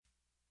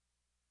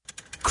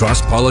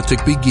Cross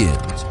Politic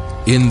begins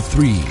in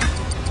 3,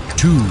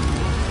 2,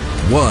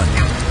 1.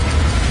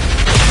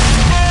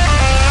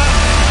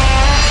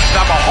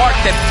 I'm a heart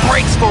that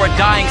breaks for a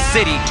dying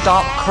city.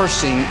 Stop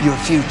cursing your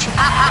future.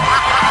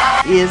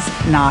 Is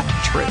not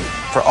true.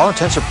 For all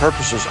intents and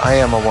purposes, I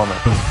am a woman.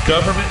 No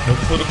government, no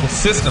political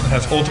system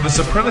has ultimate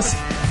supremacy.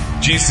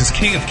 Jesus is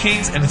King of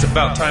Kings, and it's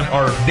about time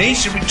our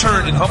nation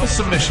returned in humble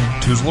submission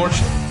to his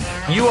lordship.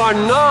 You are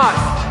not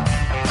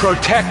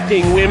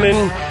protecting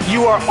women.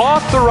 You are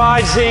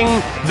authorizing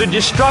the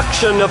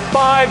destruction of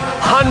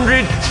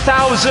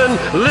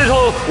 500,000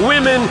 little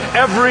women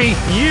every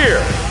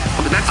year.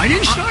 I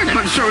didn't start it.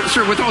 But,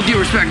 sir, with all due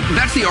respect,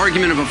 that's the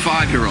argument of a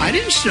 5-year-old. I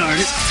didn't start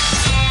it.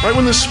 Right,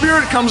 when the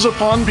Spirit comes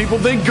upon people,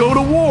 they go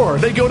to war.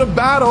 They go to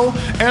battle,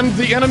 and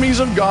the enemies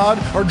of God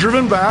are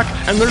driven back,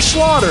 and they're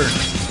slaughtered.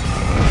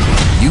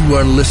 You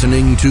are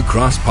listening to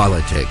Cross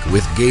Politic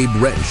with Gabe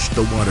Wrench,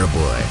 the Water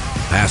Boy,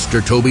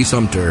 Pastor Toby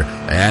Sumter,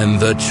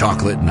 and the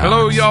Chocolate Knox.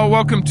 Hello, y'all.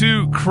 Welcome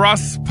to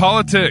Cross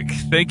Politic.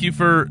 Thank you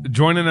for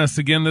joining us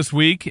again this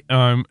week.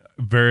 I'm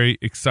very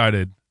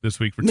excited this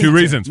week for two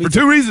reasons.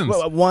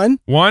 Well,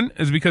 one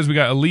is because we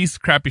got Elise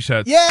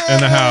Crappyshuts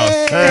in the house.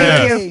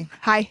 Thank you.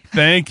 Hi.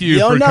 Thank you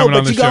for coming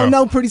on the show. You don't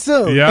know pretty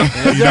soon. Yeah.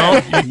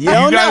 You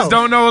guys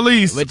don't know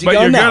Elise, but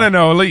you're going to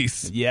know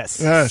Elise. Yes.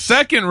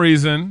 Second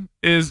reason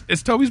is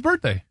it's Toby's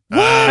birthday.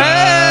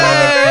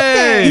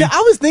 Hey! You know,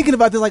 I was thinking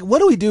about this, like, what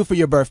do we do for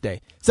your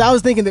birthday? So I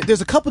was thinking that there's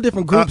a couple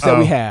different groups that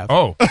we have.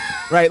 Oh.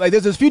 Right? Like,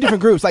 there's a few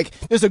different groups. Like,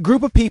 there's a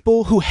group of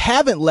people who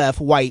haven't left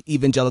white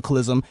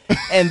evangelicalism,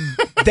 and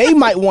they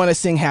might want to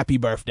sing Happy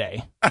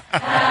Birthday.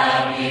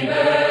 Happy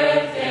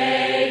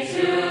birthday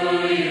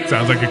to you.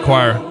 Sounds like a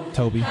choir.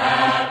 Toby.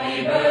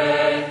 Happy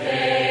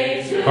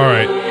birthday to you. All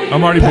right.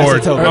 I'm already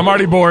bored. I'm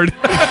already bored.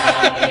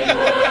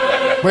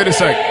 Wait a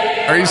sec.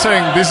 Are you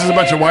saying this is a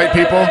bunch of white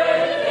people?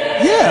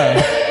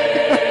 Yeah.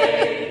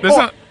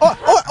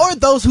 Or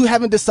those who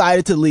haven't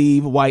decided to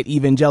leave white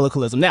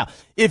evangelicalism. Now,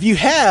 if you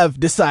have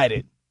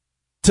decided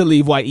to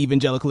leave white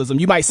evangelicalism,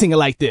 you might sing it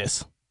like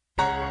this.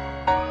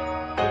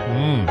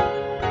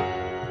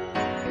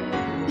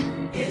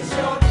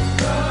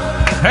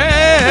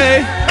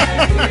 Hey!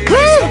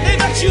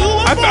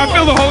 I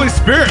feel the Holy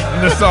Spirit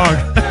in this song.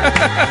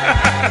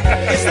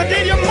 It's the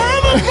day your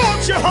mama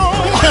brought you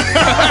home.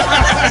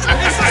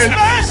 It's a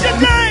special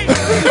day.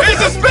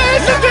 It's a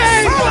special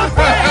day.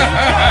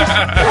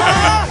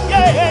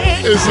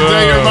 It's the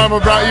day your mama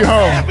brought you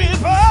home.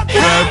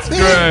 That's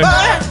great.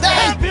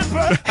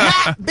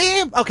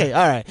 Okay,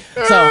 all right.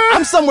 So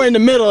I'm somewhere in the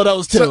middle of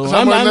those two.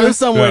 I'm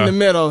somewhere in the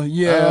middle.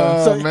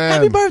 Yeah. So man.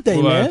 Happy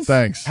birthday, man.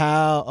 Thanks.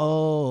 How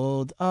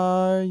old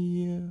are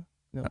you?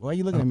 No, why are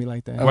you looking at me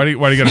like that? Why do you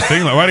gotta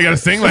sing like? Why do you gotta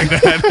sing like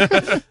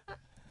that?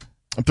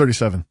 I'm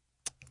 37.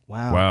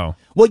 Wow.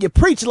 Well, you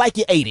preach like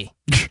you're 80.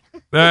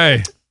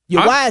 Hey.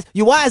 You're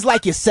wise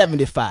like you're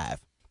 75.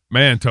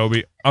 Man,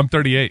 Toby, I'm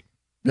 38.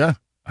 Yeah.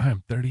 I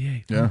am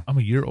 38. Yeah. I'm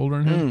a year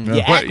older than him.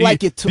 You act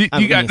like you're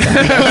you got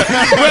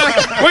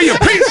well, you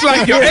preach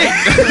like you're 8.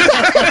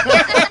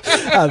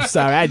 I'm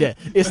sorry, I did.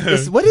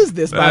 It's what is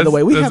this, by the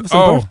way? We have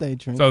some birthday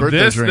drinks. So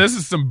this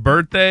is some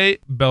birthday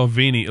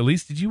Belvini.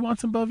 Elise, did you want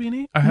some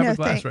Belvini? I have a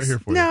glass right here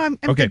for you. No, I'm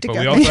okay, good to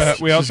but go.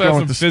 we also have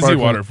some fizzy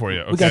water for you.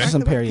 Okay? We got you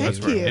some Perrier.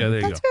 Thank you. Yeah, there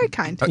you That's go. very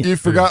kind. You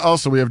forgot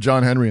also we have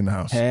John Henry in the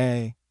house.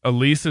 Hey.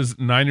 Elise's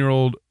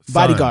 9-year-old son.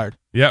 Bodyguard.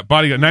 Yeah,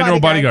 bodyguard.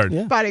 9-year-old bodyguard.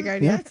 Yeah.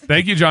 Bodyguard, yes.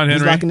 Thank you, John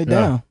Henry. He's locking it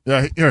down.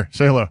 Yeah, here,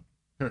 say hello.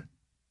 Here.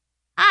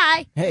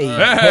 Hi. Hey.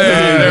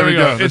 There we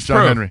go. It's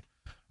John Henry.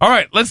 All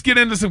right, let's get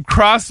into some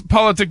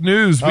cross-politic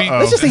news.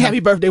 Let's just say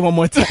happy birthday one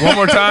more time. One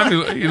more time?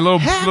 You little...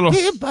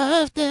 Happy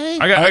birthday.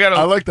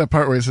 I like that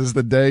part where it says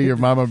the day your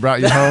mama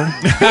brought you home.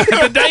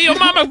 The day your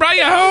mama brought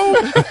you home.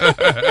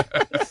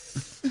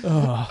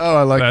 Oh,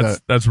 I like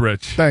that. That's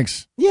rich.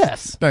 Thanks.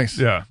 Yes. Thanks.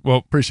 Yeah. Well,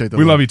 appreciate that.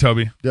 We love you,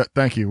 Toby. Yeah.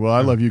 Thank you. Well,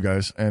 I love you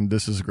guys, and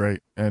this is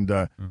great. And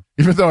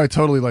even though I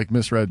totally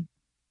misread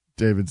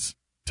David's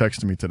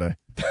text to me today,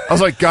 I was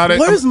like, got it.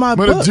 Where's my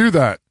book? I'm going to do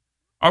that.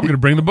 I'm going to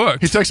bring the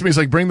book. He texted me. He's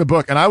like, bring the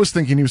book, and I was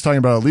thinking he was talking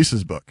about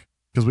Elise's book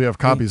because we have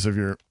copies of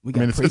your. We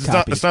got it's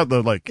not the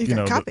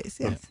copies,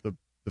 yes. the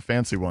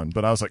fancy one,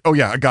 but I was like, oh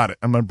yeah, I got it.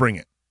 I'm going to bring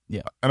it.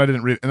 Yeah. And I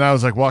didn't read it. And I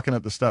was like walking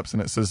up the steps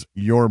and it says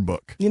your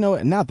book. You know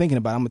what? Now thinking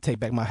about it, I'm going to take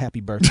back my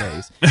happy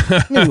birthdays.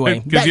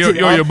 Anyway. Because you're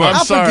your book.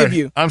 I'll forgive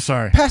you. I'm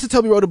sorry. Pastor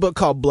Toby wrote a book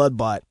called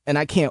Bloodbought, and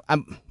I can't.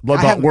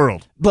 Bloodbought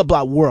World.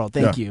 Bloodbought World.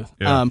 Thank you.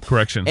 Yeah,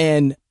 correction.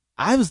 And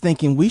I was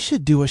thinking we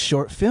should do a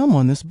short film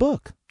on this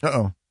book.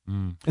 Uh-oh.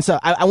 And so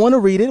I want to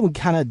read it and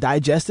kind of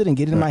digest it and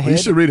get it in my head. You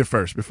should read it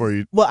first before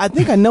you. Well, I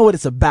think I know what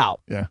it's about.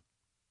 Yeah.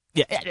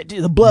 Yeah,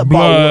 the blood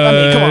ball. I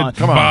mean,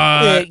 come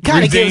on. It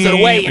kind of gives it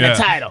away in the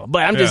title,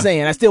 but I'm just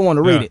saying, I still want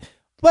to read it.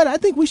 But I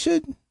think we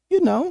should,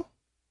 all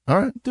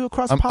right, do a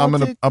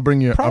cross-politic I'll bring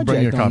you a copy. I'll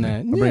bring you a copy.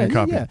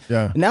 Yeah.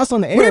 Yeah. And now it's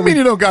on the air. What do you mean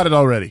you don't got it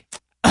already?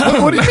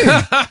 What do you mean?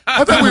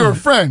 I thought we were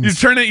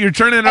friends. You're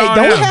turning it Hey, on.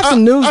 don't we have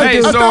some news to Hey,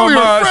 do? so I thought we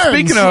were friends.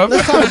 speaking of,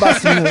 Let's talk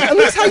about some news. At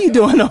least how you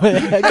doing over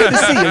there? Good to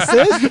see you,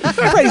 sis.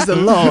 Praise the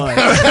Lord.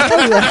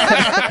 All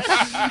right.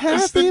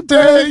 Happy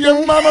Day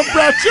your mama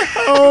brought you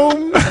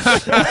home.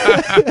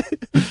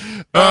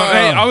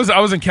 hey, I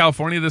was in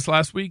California this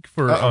last week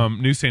for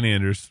New St.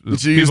 Andrews.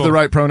 Did you use the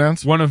right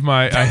pronouns? One of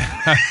my,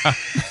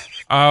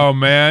 oh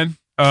man.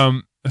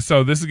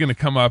 So this is going to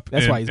come up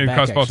That's why he's in back,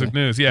 Cross Politics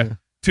actually. News. Yeah.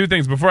 Two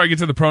things before I get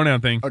to the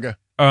pronoun thing. Okay.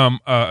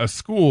 A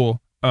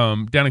school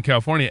down in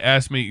California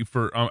asked me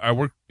for I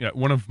work.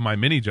 One of my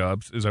many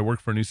jobs is I work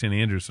for New St.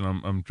 Andrews,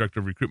 and I'm director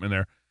of recruitment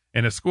there.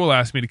 And a school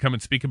asked me to come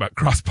and speak about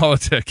cross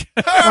politic.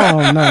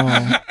 Oh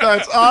no,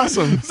 that's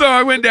awesome. So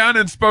I went down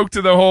and spoke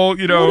to the whole,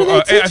 What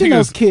are they teaching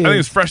those kids? I think it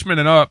was freshmen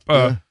and up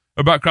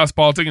about cross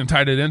politic, and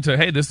tied it into,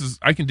 hey,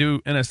 I can do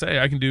NSA,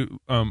 I can do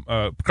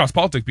cross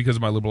politic because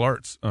of my liberal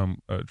arts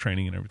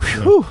training and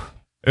everything. So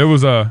it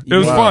was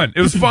fun.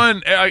 It was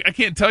fun. I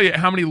can't tell you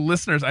how many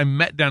listeners I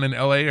met down in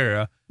the LA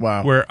area.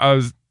 Wow. Where I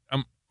was,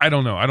 I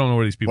don't know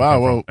where these people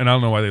come from, and I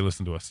don't know why they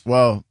listen to us.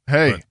 Well,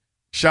 hey,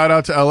 shout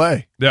out to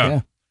LA.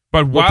 Yeah.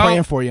 But we're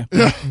praying for you.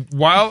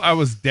 While I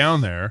was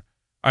down there,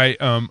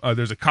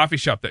 there's a coffee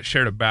shop that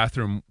shared a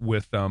bathroom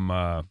with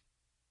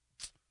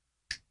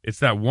it's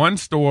that one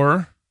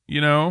store,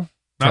 not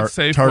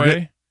Safeway.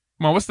 Target?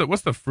 Come on,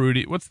 what's the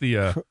fruity? What's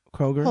the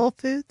Kroger? Whole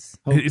Foods?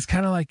 It's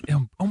kind of like,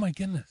 oh my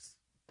goodness.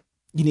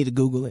 You need to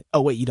Google it.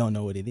 Oh wait, you don't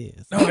know what it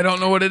is. No, I don't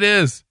know what it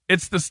is.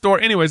 It's the store.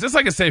 Anyways, it's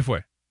like a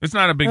Safeway. It's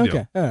not a big deal.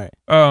 Okay, all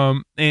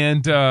right.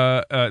 And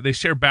they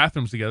share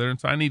bathrooms together, and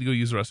so I need to go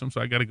use the restroom,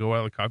 so I got to go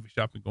out of the coffee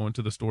shop and go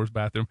into the store's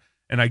bathroom.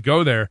 And I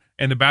go there,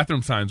 and the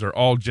bathroom signs are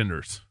all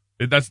genders.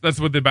 That's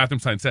what the bathroom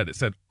sign said. It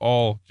said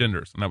all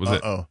genders, and that was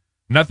it.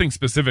 Nothing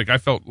specific. I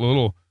felt a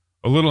little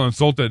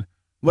insulted.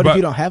 What if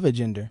you don't have a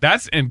gender?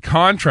 That's in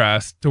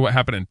contrast to what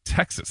happened in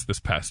Texas this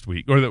past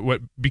week, or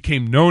what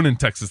became known in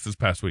Texas this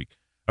past week.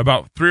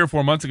 About 3 or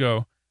 4 months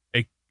ago,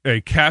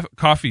 a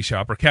coffee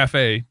shop or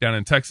cafe down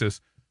in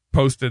Texas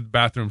posted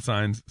bathroom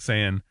signs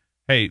saying,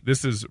 "Hey,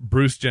 this is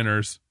Bruce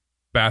Jenner's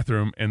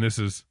bathroom, and this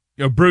is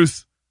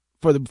Bruce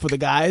for the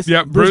guys.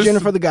 Yeah, Bruce Jenner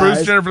for the guys.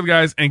 Bruce Jenner for the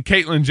guys, and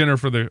Caitlyn Jenner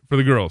for the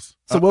girls."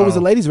 So what was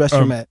the ladies'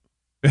 restroom at?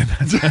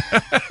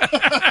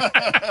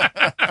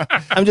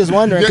 I'm just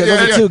wondering because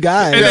those are two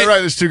guys. Yeah, right.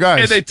 There's two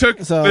guys. And they took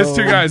there's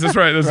two guys. That's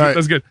right.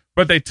 That's good.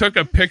 But they took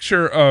a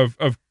picture of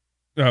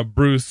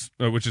Bruce,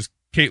 which is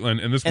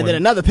Caitlyn, and then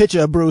another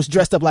picture of Bruce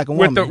dressed up like a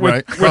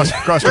woman. Cross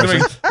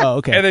oh,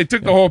 okay. And they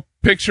took the whole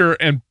picture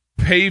and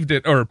pasted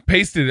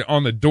it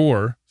on the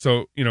door.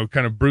 So,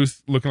 kind of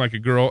Bruce looking like a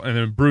girl, and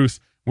then Bruce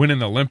winning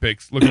the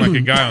Olympics looking like a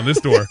guy on this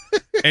door.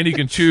 And he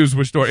can choose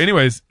which door.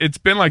 Anyways, it's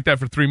been like that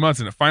for 3 months,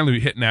 and it finally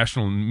hit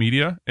national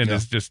media, and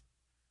it's just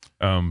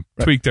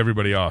tweaked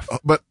everybody off.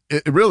 But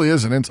it really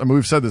is an insult. I mean,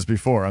 we've said this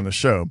before on the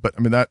show, but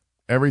I mean, that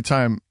every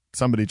time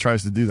somebody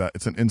tries to do that,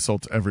 it's an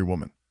insult to every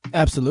woman.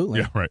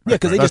 Absolutely. Yeah, right. Yeah,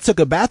 because they just took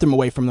a bathroom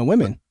away from the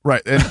women.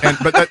 Right.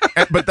 But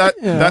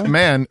that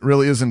man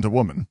really isn't a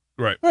woman.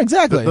 Right.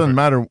 Exactly. It doesn't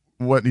matter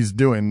what he's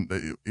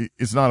doing.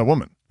 It's not a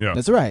woman. Yeah.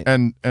 That's right.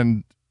 And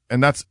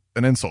that's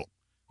an insult.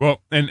 Well,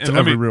 and to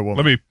every real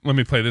woman. Let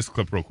me play this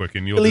clip real quick,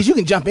 and at least you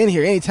can jump in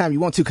here anytime you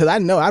want to, because I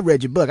know I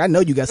read your book. I know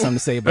you got something to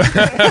say about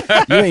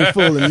that. You ain't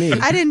fooling me.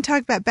 I didn't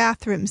talk about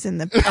bathrooms in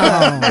the book.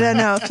 I don't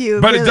know if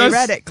you really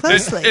read it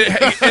closely.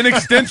 In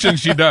extension,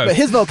 she does. But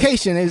his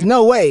vocation is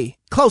no way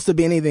close to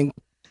being anything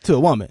to a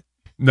woman.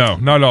 No,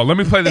 not at all. Let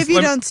me play this. If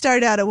you don't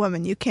start out a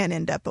woman, you can't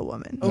end up a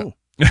woman. Oh.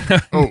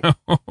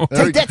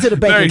 Take that to the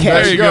bank and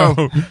cash. There you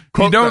go. If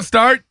you don't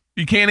start,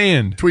 you can't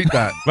end. Tweet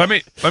that. Let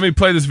me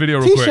play this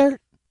video real quick.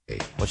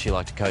 What's she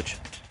like to coach?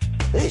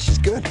 Yeah, she's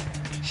good.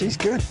 She's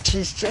good.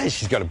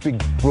 She's got a big,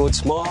 broad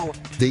smile.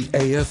 The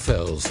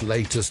AFL's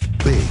latest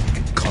big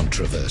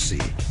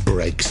controversy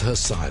breaks her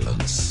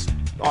silence.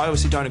 I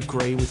obviously don't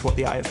agree with what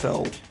the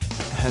AFL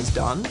has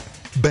done.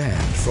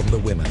 Banned from the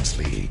Women's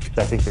League.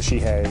 I think that she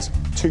has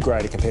too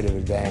great a competitive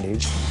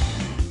advantage.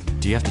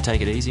 Do you have to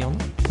take it easy on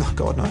them? Oh,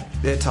 God, no.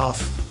 They're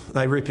tough.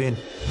 They rip in.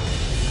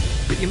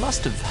 But you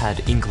must have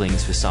had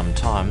inklings for some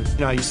time.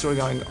 You're sort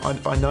of going,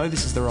 I know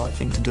this is the right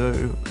thing to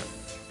do,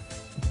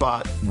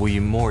 but... Were you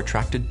more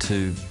attracted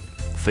to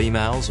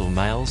females or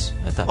males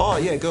at that point? Oh,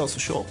 yeah, girls for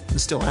sure. I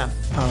still am.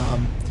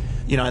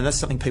 And that's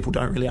something people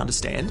don't really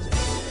understand.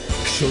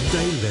 Should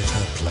they let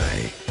her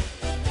play?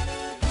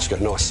 She's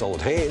got nice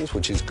solid hands,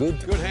 which is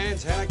good. Good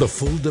hands, Hannah. The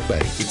full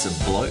debate. It's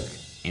a bloke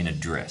in a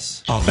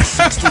dress. On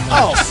 60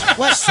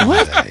 Minutes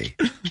Sunday.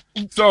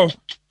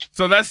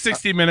 So that's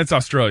 60 Minutes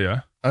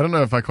Australia. I don't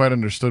know if I quite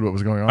understood what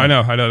was going on. I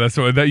know. That's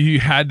what that you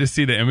had to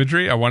see the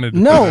imagery. I wanted to.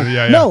 No.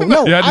 I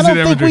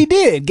don't think we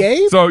did,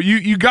 Gabe. So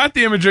you got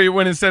the imagery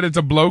when it said it's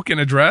a bloke in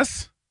a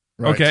dress,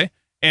 right. Okay,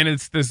 and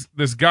it's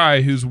this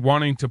guy who's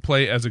wanting to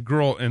play as a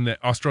girl in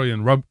the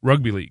Australian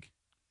rugby league.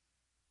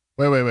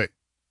 Wait.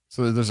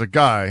 So there's a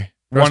guy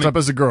Dressed up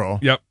as a girl.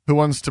 Yep. Who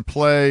wants to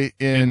play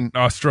in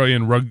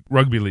Australian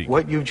rugby league.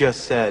 What you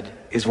just said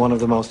is one of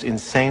the most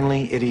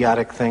insanely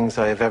idiotic things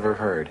I have ever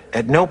heard.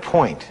 At no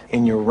point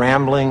in your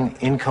rambling,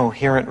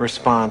 incoherent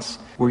response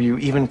were you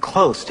even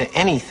close to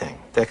anything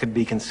that could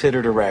be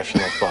considered a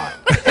rational thought.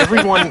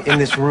 Everyone in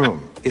this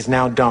room is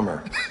now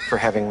dumber for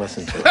having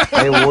listened to it.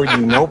 I award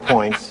you no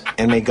points,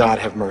 and may God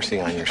have mercy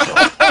on your soul.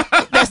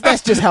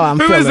 That's just how I'm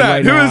Who feeling is that?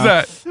 right Who now. is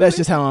that? That's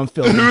just how I'm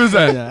feeling. Who is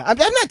that? Yeah. I'm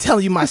not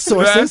telling you my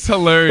sources. That's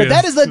hilarious. But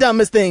that is the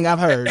dumbest thing I've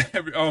heard.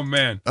 Oh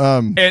man.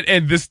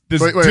 And this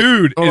wait,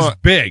 dude is on.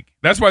 big.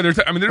 That's why they're.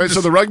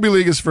 So the rugby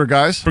league is for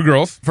guys? For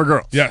girls. For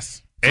girls.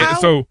 Yes.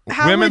 How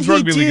women's would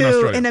rugby he league in do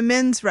Australia. in a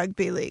men's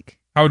rugby league?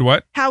 How would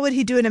what? How would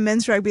he do in a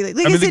men's rugby league?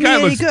 Like, I mean, is the he guy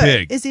any looks good?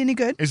 big. Is he any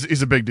good?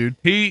 He's a big dude.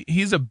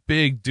 He's a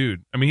big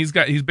dude. I mean, he's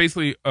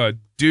basically a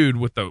dude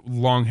with a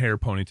long hair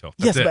ponytail.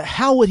 That's Yes, it. but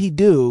how would he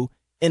do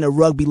in a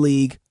rugby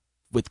league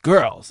with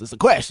girls? Is the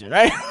question,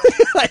 right?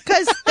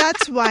 Because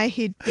that's why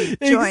he'd be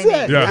joining.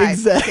 Exactly. I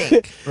Exactly.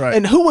 think. Right.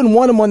 And who wouldn't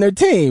want him on their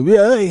team?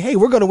 Yeah, hey,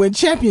 we're going to win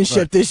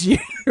championship this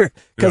year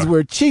because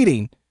we're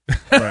cheating.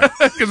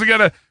 Because we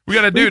got a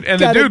dude, and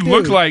the got a dude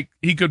looked dude. like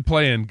he could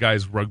play in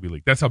guys rugby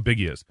league. That's how big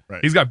he is.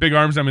 Right. He's got big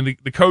arms. I mean,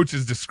 the coach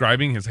is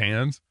describing his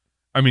hands.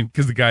 I mean,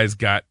 because the guy's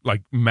got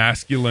like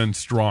masculine,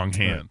 strong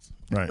hands.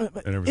 Right.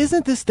 But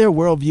isn't this their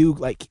worldview,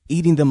 like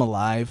eating them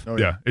alive? Oh,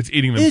 yeah, it's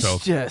eating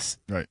themselves. It's just,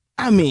 right.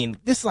 I mean,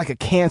 this is like a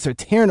cancer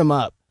tearing them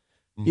up.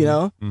 You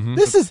know,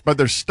 this is. But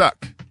they're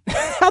stuck.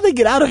 How they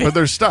get out of it? But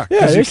they're stuck.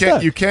 Yeah,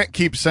 Because you can't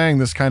keep saying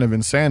this kind of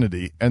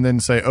insanity and then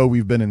say, "Oh,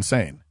 we've been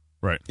insane."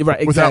 Right. Right.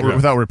 Exactly.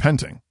 Without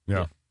repenting.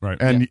 Yeah. Right.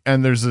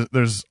 And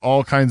there's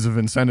all kinds of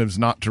incentives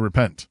not to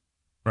repent.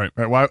 Right.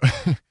 Right. Why?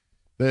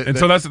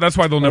 So that's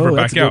why they'll never that's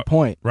back a good out.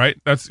 point. Right.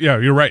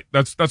 You're right.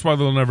 That's why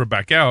they'll never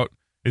back out.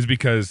 Is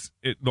because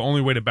the only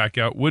way to back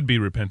out would be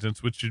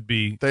repentance, which should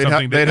be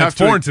something that's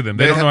foreign to them.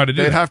 They don't know how to do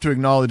They'd that. have to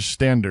acknowledge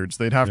standards.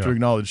 They'd have to Yeah.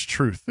 acknowledge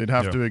truth. They'd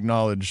have Yeah. to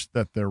acknowledge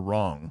that they're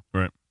wrong.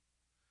 Right.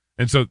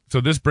 And so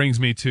this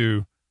brings me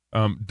to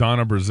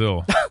Donna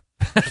Brazil.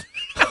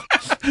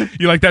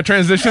 You like that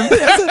transition?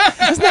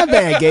 It's not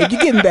bad, Gabe.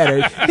 You're getting better.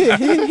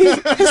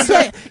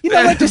 You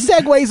know what? Your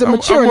segues are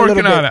maturing a little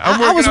bit.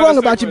 I was wrong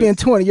about you being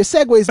 20. Your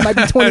segues might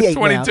be 28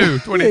 22. now.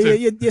 22. Yeah,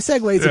 your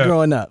segues are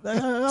growing up.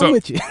 I'm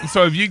with you.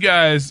 So have you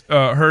guys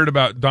heard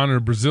about Donna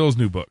Brazil's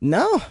new book?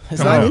 No,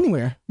 it's not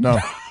anywhere. No.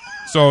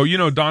 So,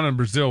 Donna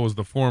Brazil was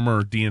the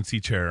former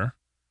DNC chair.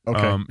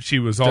 Okay. She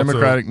was also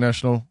Democratic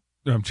National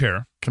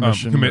chair.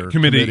 Commission or committee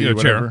committee, chair.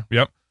 whatever.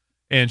 Yep.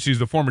 And she's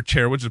the former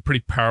chair, which is a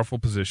pretty powerful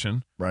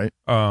position. Right.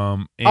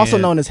 Also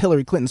known as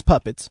Hillary Clinton's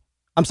puppets.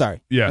 I'm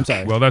sorry. Yeah. I'm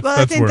sorry. Well,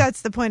 I think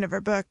that's the point of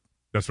her book.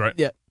 That's right.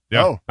 Yeah.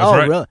 Yeah. Oh. That's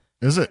right. Really?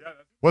 Is it?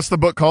 What's the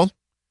book called?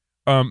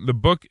 The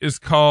book is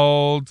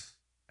called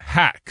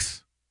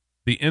Hacks: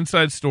 The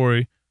Inside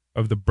Story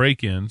of the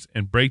Break-ins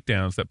and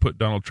Breakdowns That Put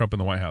Donald Trump in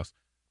the White House.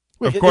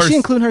 Wait, of course, is she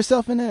including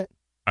herself in that?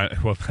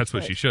 Well, that's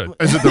what she should.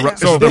 Is it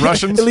the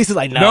Russians? At least it's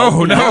like, no.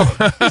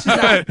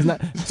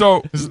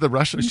 So is it the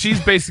Russians? She's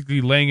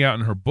basically laying out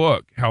in her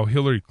book how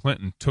Hillary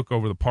Clinton took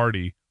over the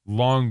party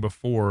long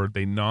before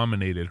they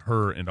nominated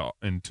her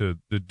into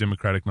the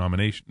Democratic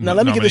nomination. Now,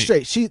 let me get this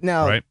straight.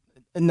 Right?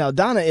 Now,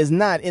 Donna is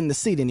not in the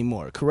seat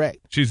anymore, correct?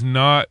 She's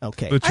not the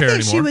chair I think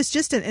anymore. she was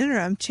just an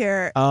interim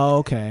chair. Oh,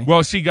 okay.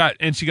 Well, she got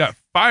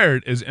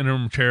fired as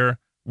interim chair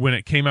when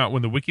the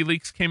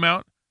WikiLeaks came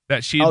out.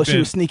 That she was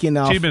sneaking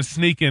off. She'd been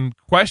sneaking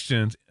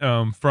questions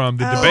from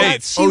the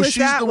debates. She's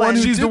the one.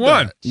 She's the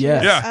one.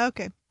 Yes. Yeah.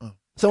 Okay.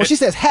 So when she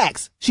says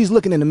hacks, she's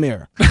looking in the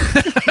mirror.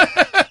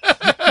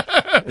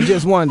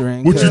 Just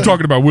wondering. What you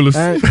talking about, Willis?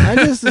 I'm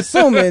just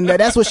assuming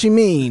that's what she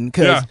mean.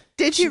 Yeah.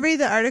 Did you read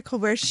the article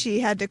where she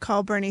had to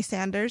call Bernie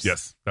Sanders?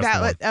 Yes. That's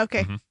the one.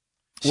 Okay.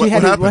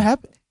 Mm-hmm. What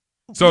happened?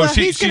 So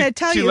he's gonna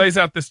tell she you. lays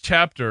out this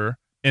chapter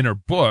in her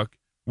book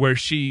where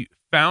she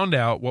found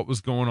out what was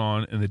going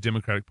on in the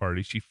Democratic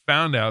Party. She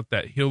found out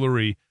that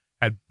Hillary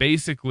had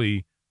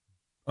basically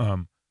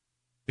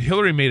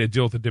Hillary made a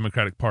deal with the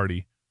Democratic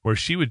Party where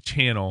she would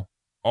channel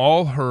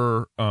all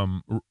her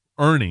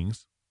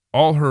earnings,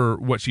 all her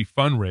what she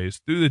fundraised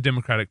through the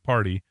Democratic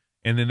Party,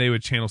 and then they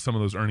would channel some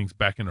of those earnings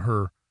back into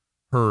her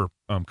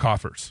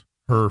coffers,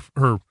 her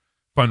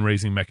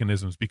fundraising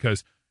mechanisms,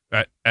 because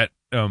at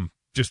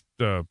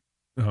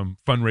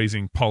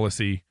fundraising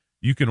policy,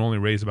 you can only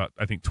raise about,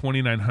 I think,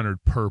 $2,900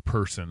 per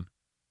person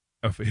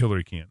if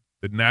Hillary can.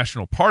 The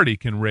National Party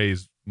can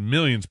raise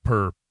millions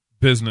per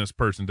business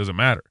person, doesn't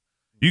matter.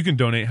 You can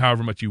donate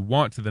however much you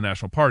want to the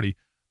National Party,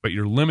 but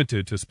you're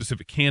limited to a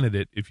specific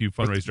candidate if you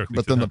fundraise directly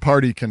But to then them. the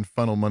party can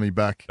funnel money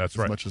back That's as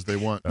right. much as they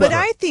want. But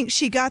I think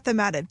she got them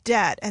out of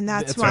debt, and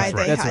that's why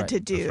they That's had right. to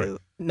do.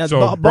 Now, So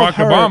both Barack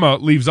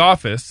Obama leaves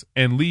office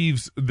and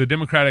leaves the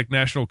Democratic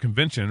National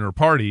Convention or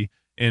party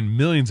in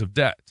millions of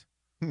debt.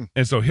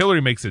 And so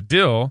Hillary makes a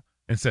deal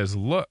and says,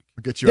 look,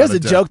 I'll get you There's out a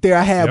of debt. joke there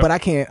I have, Yep. but I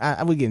can't.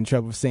 I would get in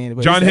trouble for saying it.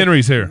 But John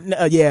Henry's here.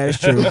 Yeah, that's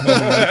true.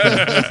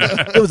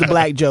 It was a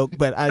black joke,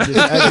 but I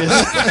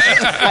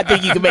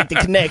think you can make the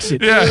connection.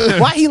 Yeah.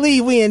 Why he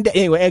leave? We in debt?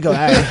 Anyway, go. All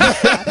right.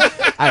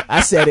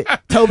 I said it.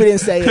 Toby didn't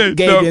say it.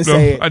 Gabe didn't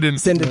say it. I didn't.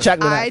 Send the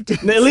chocolate. I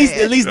didn't. At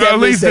least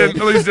Devin said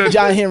it.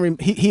 John Henry,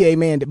 he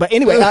amened it. But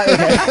anyway,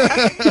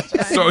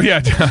 okay. So yeah,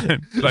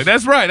 John, like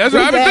that's right. That's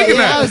right. I've been thinking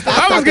that.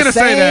 I was gonna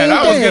say that.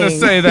 I was gonna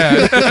say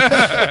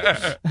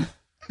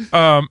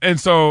that. And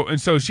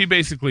so she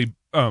basically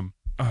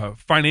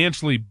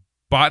financially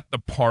bought the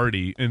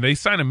party, and they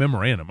signed a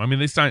memorandum. I mean,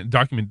 they signed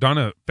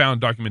Donna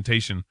found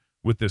documentation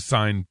with this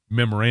signed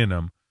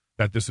memorandum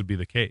that this would be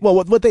the case.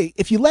 Well,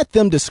 if you let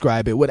them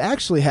describe it, what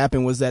actually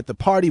happened was that the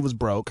party was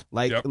broke,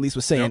 like Elise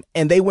was saying,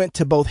 and they went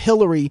to both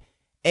Hillary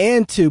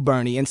and to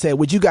Bernie and said,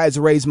 would you guys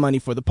raise money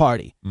for the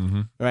party?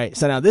 Mm-hmm. Right.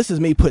 So now this is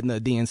me putting a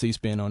DNC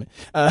spin on it.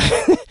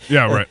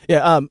 Yeah, right.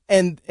 Yeah.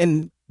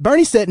 And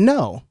Bernie said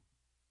no.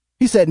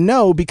 He said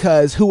no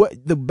because the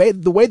way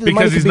that the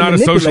money could be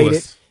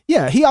manipulated.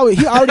 Yeah, he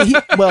already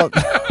well,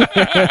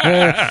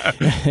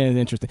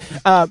 interesting.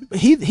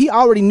 He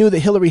already knew that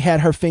Hillary had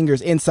her fingers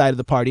inside of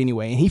the party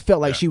anyway, and he felt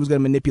like she was going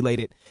to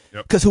manipulate it.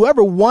 Because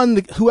whoever won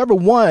in the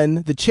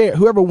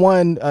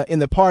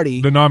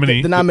party, the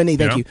nominee,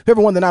 thank you,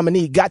 whoever won the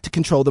nominee got to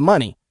control the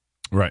money.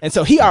 Right. And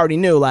so he already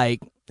knew, like,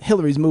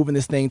 Hillary's moving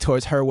this thing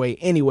towards her way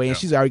anyway, and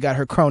she's already got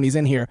her cronies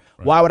in here.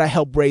 Right. Why would I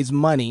help raise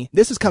money?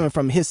 This is coming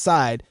from his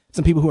side.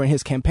 Some people who are in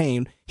his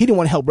campaign, he didn't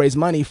want to help raise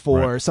money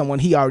for someone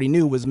he already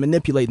knew was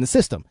manipulating the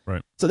system.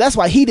 Right. So that's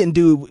why he didn't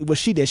do what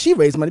she did. She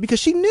raised money because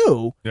she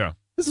knew. Yeah.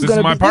 This is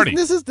my party.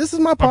 This is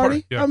my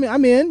party. Yeah. I mean,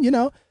 I'm in. You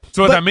know.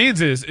 So what that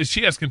means is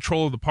she has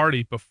control of the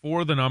party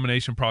before the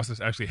nomination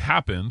process actually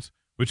happens,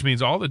 which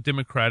means all the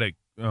Democratic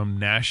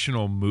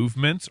national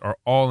movements are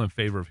all in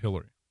favor of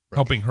Hillary,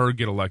 helping her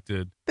get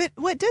elected. But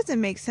what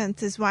doesn't make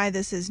sense is why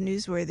this is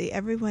newsworthy.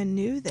 Everyone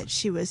knew that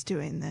she was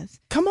doing this.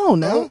 Come on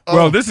now.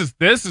 Well, this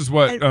is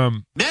what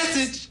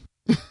message.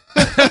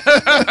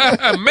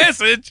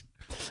 Message.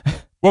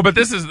 Well, but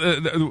this is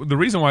the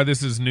reason why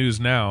this is news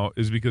now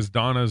is because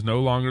Donna is no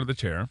longer the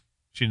chair.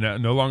 She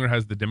no longer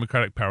has the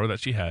Democratic power that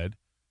she had.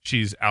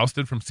 She's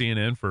ousted from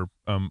CNN for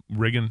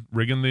rigging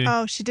the.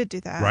 Oh, she did do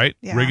that, right?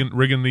 Yeah.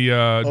 Rigging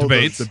the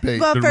debates.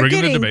 Well, for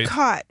getting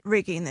caught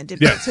rigging the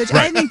debates, which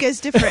I think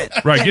is different.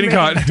 Right, getting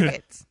caught.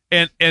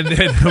 And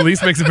then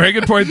Elise makes a very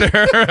good point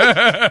there.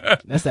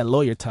 That's that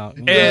lawyer talk.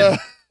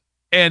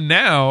 And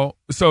now,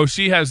 so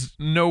she has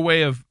no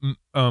way of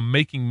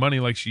making money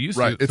like she used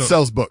to. Right, it so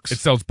sells books. It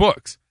sells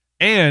books.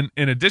 And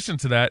in addition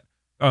to that,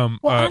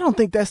 I don't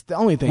think that's the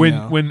only thing.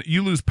 When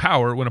you lose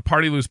power, when a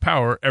party loses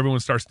power,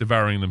 everyone starts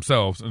devouring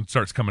themselves and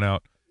starts coming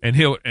out. And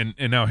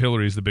now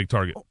Hillary is the big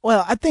target.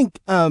 Well, I think,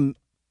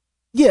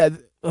 yeah.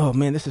 Oh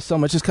man, this is so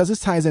much. Just because this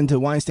ties into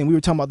Weinstein. We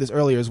were talking about this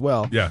earlier as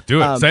well. Yeah,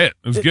 do it. Say it.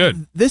 It was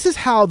good. This is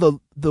how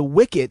the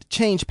wicked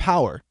change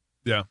power.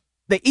 Yeah.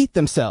 They eat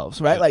themselves,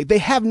 right? Like they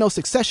have no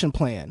succession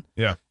plan.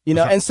 Yeah. You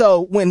know, and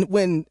so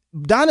when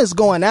Donna's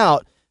going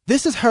out,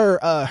 this is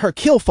her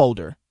kill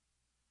folder.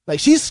 Like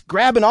she's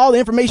grabbing all the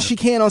information she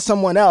can on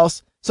someone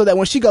else so that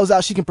when she goes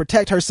out, she can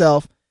protect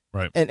herself.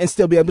 Right. And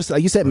still be able to,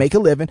 like you said, make a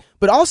living.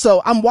 But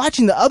also I'm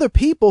watching the other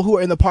people who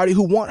are in the party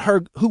who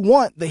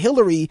want the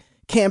Hillary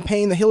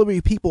campaign, the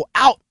Hillary people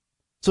out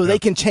so they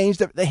can change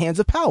the hands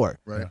of power.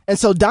 Right. And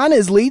so Donna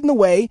is leading the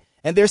way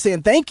and they're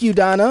saying, thank you,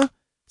 Donna.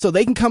 So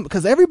they can come,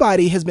 because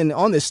everybody has been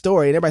on this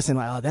story and everybody's saying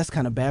like, oh, that's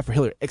kind of bad for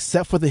Hillary,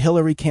 except for the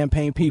Hillary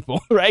campaign people,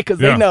 right? Because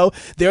they know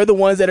they're the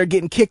ones that are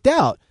getting kicked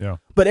out. Yeah.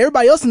 But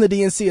everybody else in the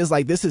DNC is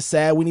like, this is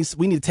sad. We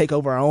need to take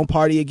over our own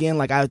party again.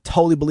 Like I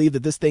totally believe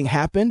that this thing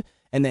happened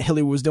and that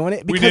Hillary was doing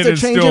it because they're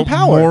changing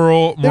power.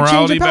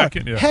 Morality back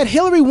in. Yeah. Had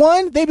Hillary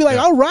won, they'd be like,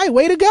 all right,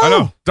 way to go. I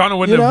know. Donna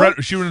wouldn't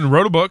have she wouldn't have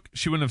wrote a book.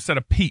 She wouldn't have said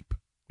a peep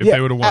if they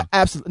would have won.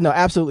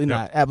 Absolutely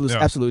not.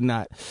 Absolutely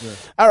not. Yeah.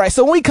 All right.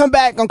 So when we come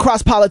back on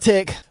Cross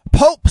Politic,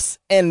 popes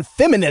and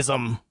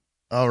feminism.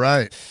 All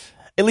right.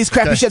 Elise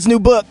Crappyshett's new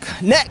book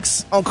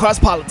next on Cross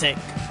Politic.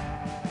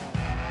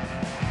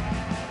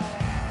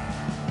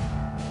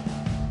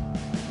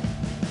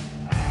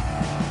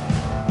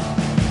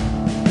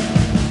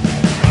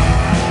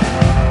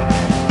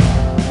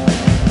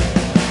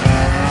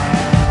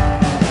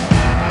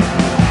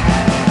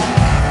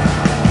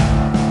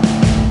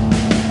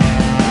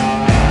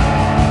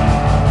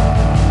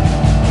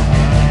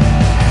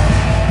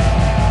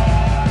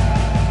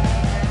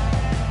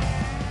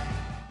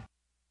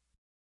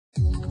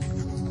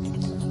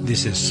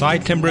 This is Cy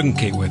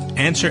Timbrunke with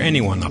Answer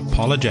Anyone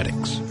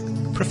Apologetics.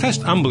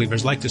 Professed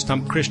unbelievers like to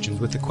stump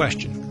Christians with the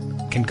question,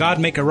 can God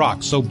make a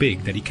rock so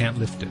big that he can't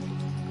lift it?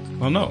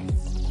 Well, no.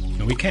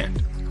 No, he can't.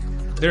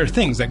 There are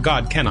things that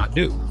God cannot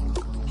do.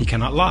 He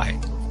cannot lie.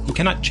 He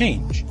cannot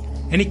change.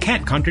 And he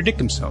can't contradict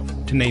himself,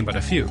 to name but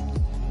a few.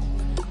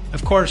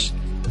 Of course,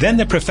 then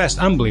the professed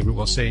unbeliever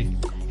will say,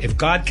 if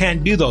God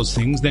can't do those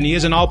things, then he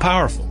isn't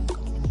all-powerful.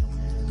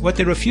 What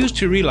they refuse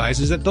to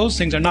realize is that those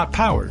things are not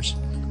powers.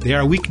 They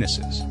are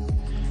weaknesses.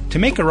 To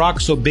make a rock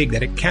so big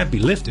that it can't be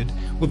lifted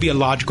would be a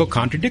logical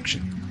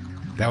contradiction.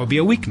 That would be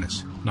a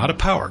weakness, not a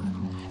power,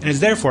 and is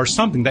therefore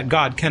something that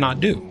God cannot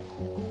do.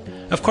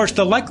 Of course,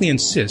 they'll likely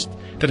insist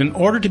that in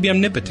order to be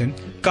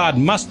omnipotent, God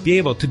must be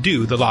able to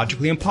do the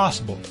logically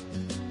impossible.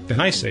 Then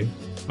I say,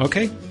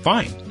 okay,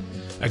 fine.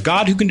 A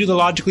God who can do the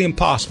logically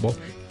impossible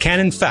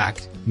can, in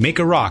fact, make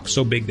a rock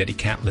so big that he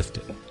can't lift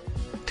it.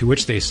 To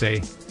which they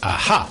say,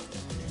 aha!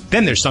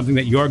 Then there's something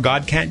that your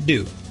God can't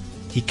do.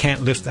 He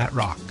can't lift that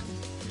rock.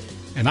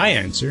 And I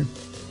answer,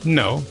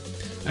 no.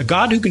 A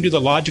God who can do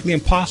the logically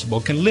impossible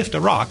can lift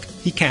a rock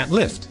he can't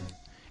lift.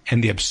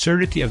 And the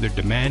absurdity of their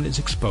demand is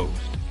exposed.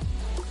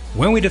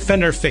 When we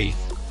defend our faith,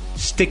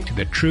 stick to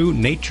the true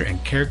nature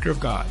and character of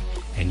God,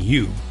 and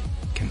you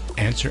can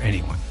answer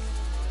anyone.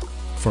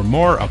 For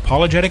more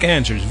apologetic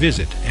answers,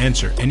 visit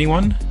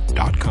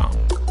answeranyone.com.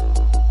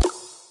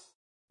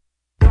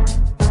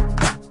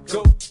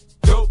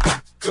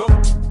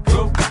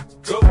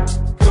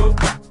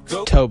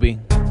 Toby.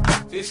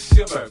 It's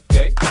your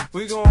birthday.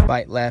 We gon'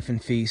 Bite, laugh,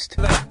 and feast.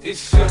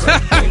 It's your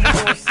birthday. We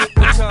gon' sip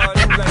the card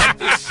like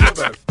it's your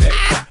birthday.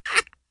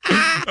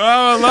 Oh,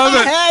 I love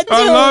it.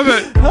 I love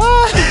it.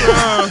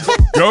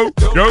 Go.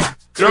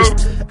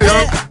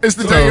 It's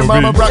the day your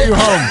mama brought you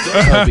home.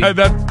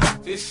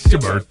 That's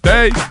your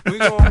birthday.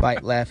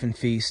 Bite, laugh, and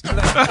feast.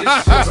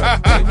 I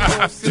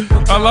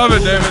love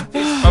it, David.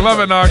 I love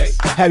it, Knox.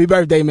 Happy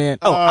birthday, man.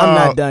 Oh, I'm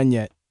not done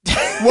yet.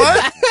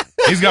 What?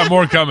 He's got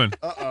more coming.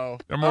 Uh-oh.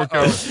 There are more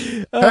coming.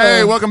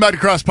 Hey, welcome back to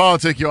Cross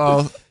Politic, you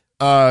all.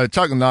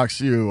 Chocolate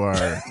Knox, you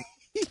are...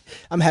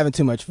 I'm having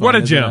too much fun. What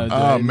a gem.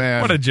 Oh,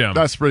 man. What a gem.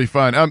 That's pretty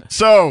fun.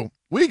 So,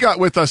 we got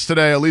with us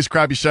today Elise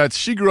Crappy-Shetz.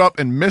 She grew up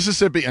in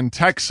Mississippi and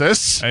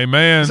Texas.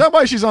 Amen. Is that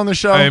why she's on the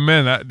show?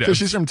 Amen. Because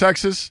she's from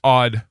Texas?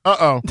 Odd.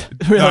 Uh-oh.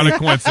 Not a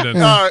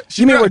coincidence.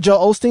 You mean where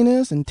Joel Osteen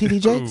is and TD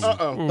Jakes?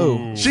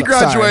 Uh-oh. She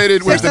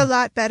graduated with... There's a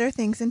lot better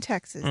things in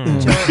Texas than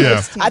Joel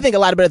Osteen. I think a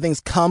lot of better things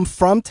come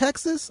from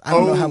Texas. I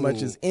don't know how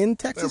much is in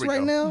Texas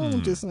right now.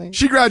 I'm just saying.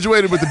 She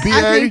graduated with a BA.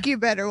 I think you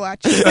better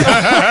watch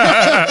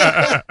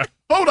it.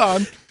 Hold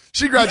on.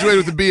 She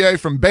graduated with a BA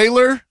from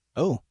Baylor.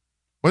 Oh.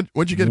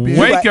 What'd you get a BA?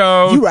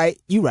 Waco. You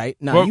right.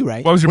 No, you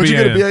right. What was your What'd BA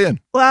you get a BA in?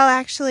 Well,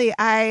 actually,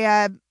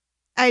 I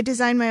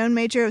designed my own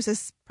major. It was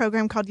this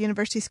program called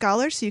University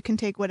Scholars, so you can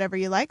take whatever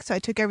you like. So I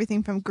took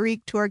everything from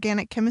Greek to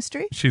organic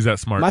chemistry. She's that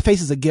smart. My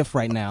face is a gift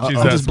right now. She's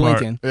I'm that just smart.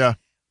 blinking. Yeah.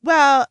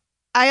 Well,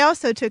 I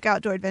also took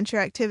outdoor adventure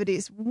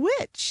activities,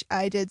 which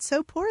I did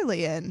so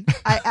poorly in.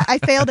 I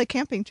failed a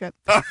camping trip.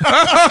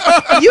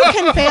 You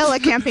can fail a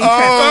camping trip.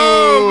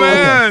 Oh,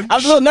 man. I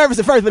was a little nervous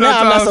at first, but now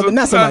I'm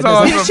not so much.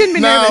 Awesome. You shouldn't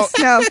be nervous.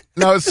 No.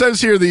 Now, it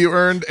says here that you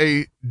earned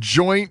a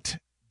joint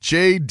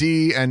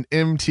JD and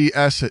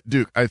MTS at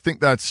Duke. I think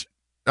that's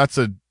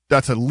a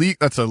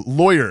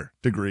lawyer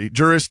degree,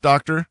 juris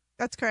doctor.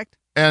 That's correct.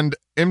 And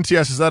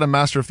MTS, is that a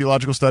Master of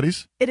Theological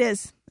Studies? It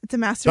is. It's a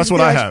master's. That's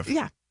what I have.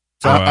 Yeah.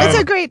 So It's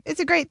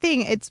a great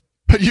thing.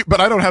 But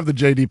I don't have the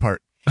JD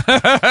part.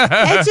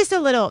 It's just a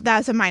little.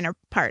 That's a minor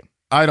part.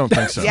 I don't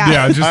think so.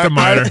 Yeah, just a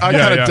minor. I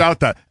kind of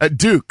doubt that. At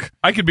Duke,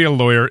 I could be a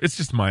lawyer. It's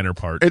just minor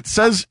part. It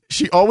says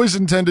she always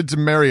intended to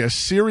marry a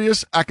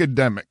serious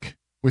academic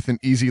with an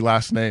easy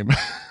last name.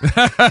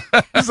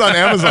 This is on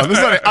Amazon.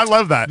 I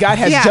love that. God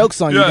has jokes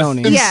on you, don't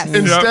he? Yes.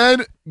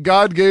 Instead,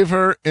 God gave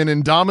her an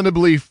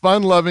indomitably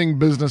fun-loving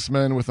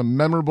businessman with a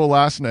memorable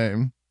last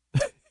name.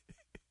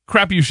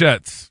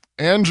 Crappy-Shetz.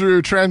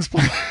 Andrew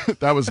transplant.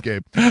 That was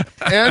Gabe.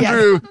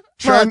 Andrew.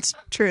 Well, it's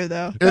true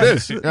though. It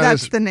is.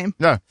 That's the name.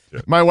 Yeah.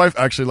 My wife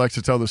actually likes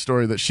to tell the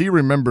story that she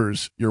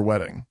remembers your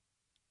wedding,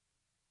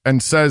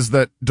 and says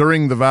that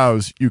during the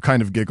vows you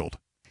kind of giggled.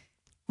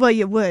 Well,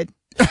 you would.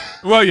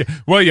 Well, you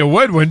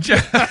would, wouldn't you?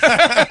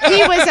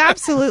 He was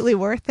absolutely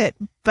worth it,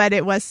 but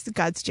it was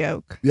God's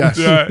joke. Yes.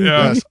 Yeah.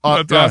 Yes.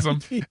 That's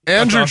awesome.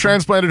 Andrew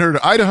transplanted her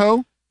to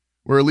Idaho,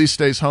 where Elise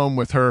stays home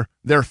with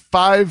their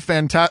 5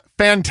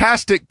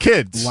 fantastic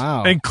kids.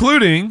 Wow.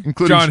 Including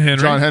John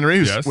Henry. John Henry,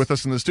 who's with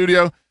us in the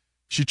studio.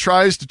 She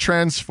tries to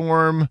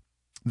transform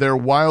their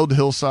wild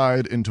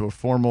hillside into a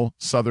formal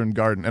southern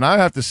garden. And I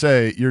have to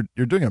say, you're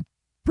doing a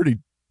pretty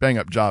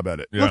bang-up job at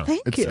it. Yeah. Well,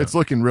 thank you. It's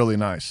looking really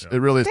nice. Yeah. It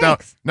really is.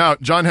 Thanks. Now,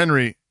 John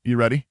Henry, you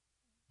ready?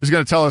 He's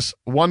going to tell us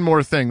one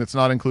more thing that's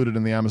not included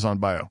in the Amazon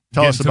bio.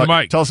 Tell us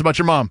about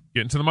your mom.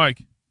 Get into the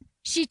mic.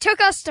 She took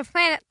us to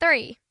Planet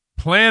 3.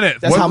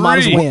 That's how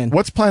moms win.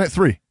 What's Planet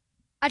 3?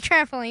 A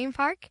trampoline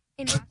park.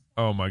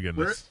 Oh, my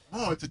goodness.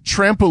 It's a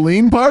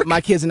trampoline park? My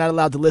kids are not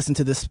allowed to listen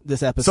to this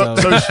episode.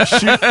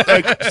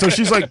 So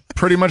she's like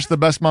pretty much the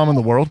best mom in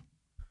the world?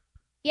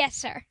 Yes,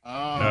 sir.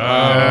 All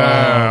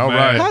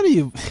right. How do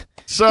you...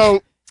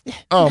 So,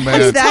 oh,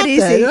 man. It's that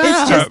easy.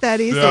 It's just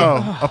that easy.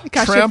 Yeah. It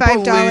costs you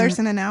 $5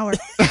 in an hour.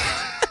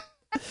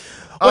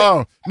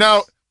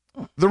 Now,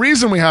 the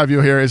reason we have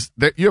you here is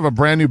that you have a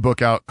brand new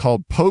book out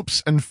called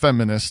Popes and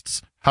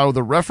Feminists, How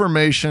the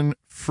Reformation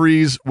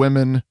Frees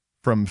Women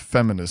from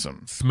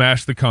Feminism.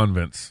 Smash the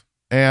convents.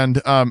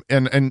 And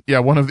yeah,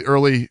 one of the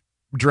early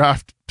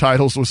draft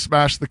titles was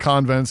Smash the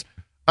Convents.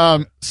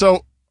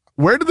 So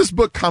where did this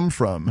book come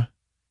from?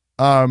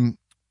 And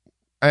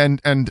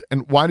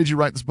why did you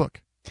write this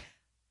book?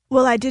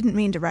 Well, I didn't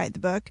mean to write the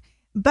book,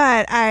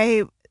 but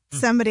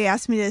somebody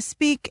asked me to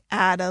speak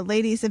at a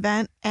ladies'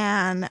 event,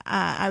 and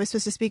I was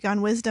supposed to speak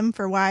on wisdom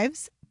for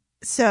wives.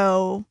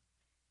 So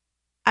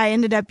I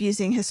ended up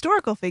using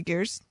historical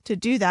figures to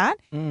do that.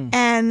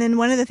 And then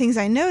one of the things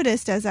I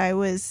noticed as I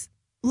was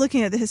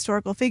looking at the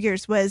historical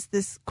figures was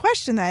this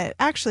question that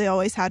I actually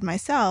always had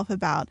myself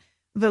about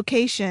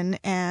vocation,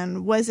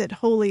 and was it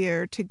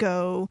holier to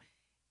go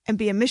and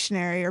be a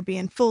missionary or be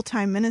in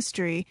full-time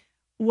ministry,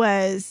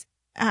 was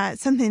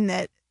something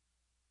that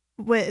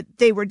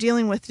they were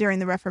dealing with during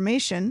the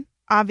Reformation.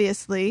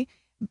 Obviously,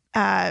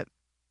 the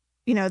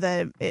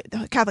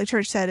Catholic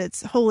Church said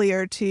it's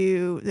holier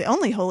the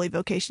only holy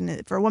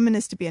vocation for a woman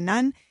is to be a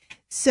nun.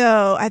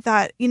 So I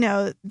thought,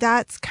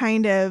 that's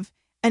kind of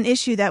an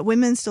issue that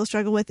women still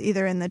struggle with,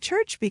 either in the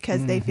church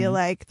because they feel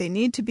like they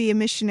need to be a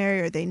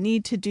missionary or they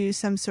need to do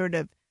some sort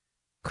of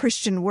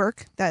Christian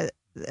work that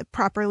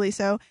properly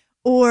so,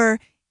 or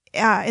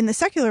in the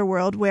secular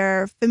world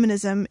where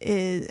feminism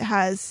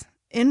has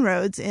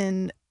inroads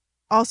in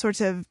all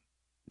sorts of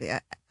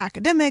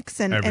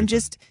academics and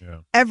just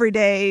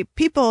everyday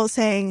people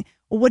saying,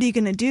 well, what are you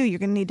going to do? You're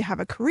going to need to have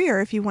a career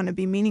if you want to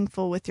be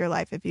meaningful with your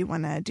life, if you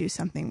want to do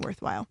something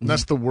worthwhile. And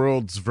that's the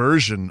world's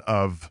version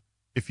of,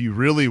 if you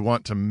really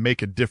want to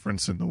make a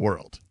difference in the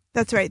world.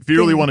 That's right. If you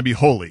really want to be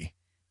holy.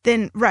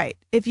 Then, right.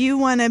 If you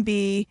want to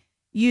be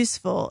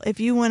useful, if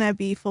you want to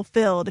be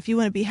fulfilled, if you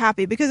want to be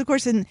happy, because of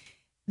course at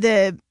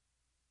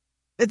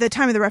the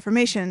time of the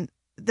Reformation,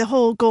 the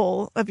whole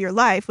goal of your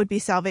life would be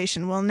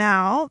salvation. Well,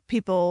 now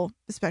people,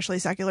 especially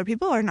secular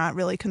people, are not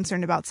really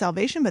concerned about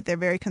salvation, but they're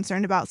very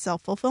concerned about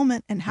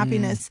self-fulfillment and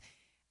happiness.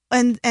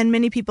 And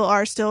many people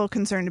are still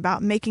concerned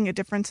about making a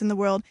difference in the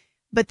world,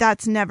 but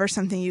that's never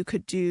something you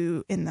could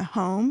do in the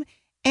home.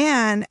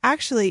 And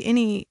actually,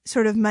 any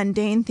sort of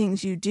mundane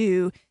things you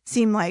do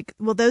seem like,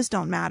 well, those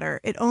don't matter.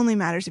 It only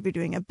matters if you're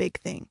doing a big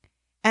thing.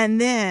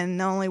 And then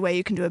the only way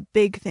you can do a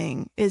big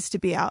thing is to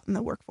be out in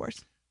the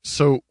workforce.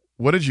 So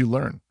what did you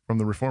learn from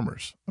the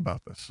reformers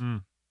about this?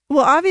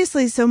 Well,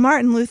 obviously, so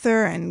Martin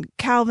Luther and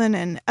Calvin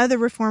and other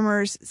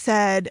reformers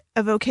said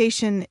a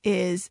vocation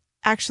is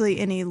actually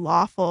any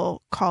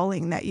lawful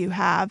calling that you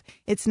have.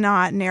 It's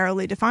not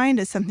narrowly defined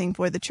as something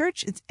for the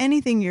church. It's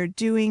anything you're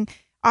doing,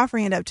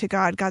 offering it up to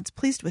God. God's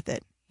pleased with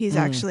it. He's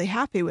actually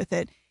happy with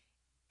it.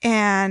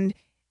 And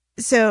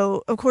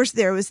so, of course,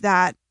 there was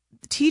that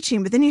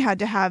teaching, but then you had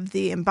to have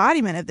the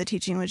embodiment of the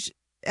teaching, which,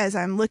 as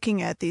I'm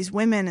looking at these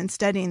women and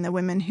studying the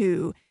women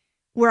who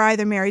were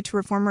either married to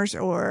reformers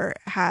or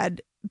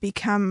had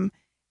become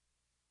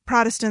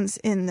Protestants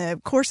in the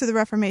course of the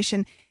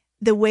Reformation,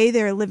 the way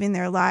they're living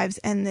their lives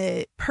and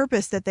the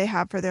purpose that they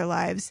have for their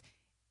lives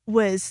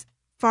was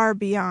far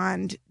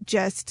beyond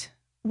just,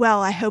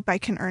 well, I hope I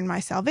can earn my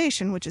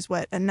salvation, which is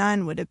what a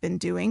nun would have been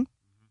doing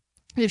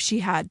if she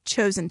had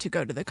chosen to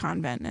go to the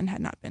convent and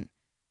had not been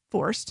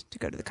forced to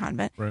go to the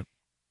convent. Right.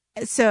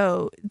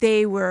 So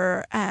they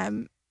were,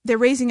 they're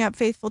raising up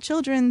faithful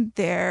children.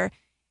 They're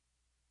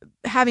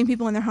having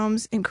people in their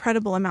homes,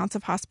 incredible amounts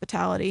of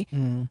hospitality.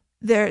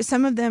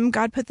 Some of them,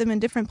 God put them in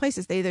different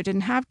places. They either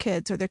didn't have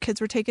kids or their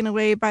kids were taken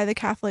away by the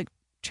Catholic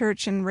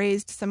Church and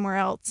raised somewhere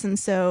else. And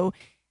so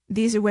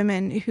these are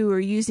women who are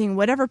using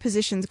whatever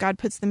positions God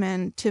puts them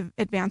in to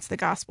advance the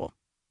gospel.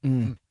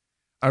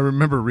 I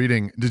remember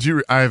reading,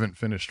 I haven't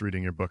finished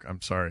reading your book.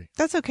 I'm sorry.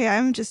 That's okay.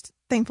 I'm just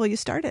thankful you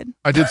started.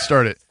 I did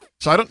start it.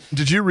 So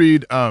did you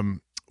read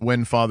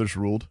When Fathers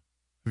Ruled?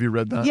 Have you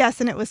read that?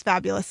 Yes, and it was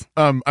fabulous.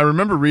 I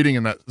remember reading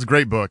in that, it's a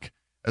great book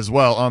as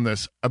well on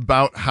this,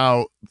 about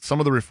how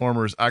some of the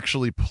reformers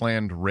actually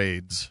planned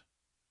raids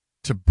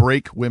to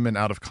break women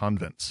out of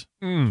convents.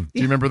 Do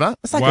you remember that?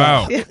 It's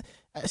like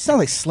it sounds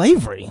like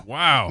slavery.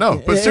 Wow.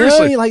 No, but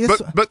seriously,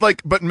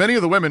 but many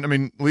of the women, I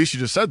mean, Lisa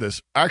just said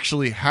this,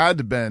 actually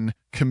had been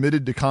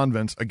committed to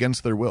convents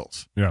against their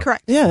wills. Yeah.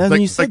 Correct. Yeah,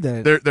 you said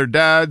that. Their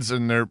dads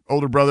and their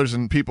older brothers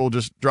and people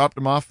just dropped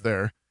them off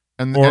there.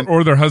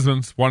 Or their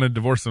husbands wanted to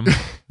divorce them.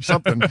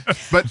 Something.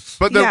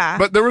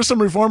 But there were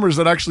some reformers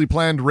that actually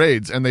planned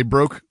raids, and they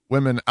broke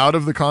women out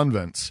of the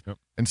convents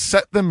and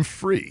set them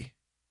free.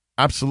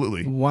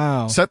 Absolutely.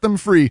 Wow. Set them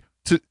free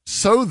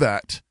so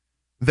that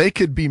they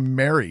could be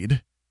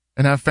married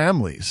and have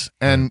families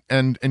and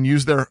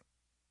use their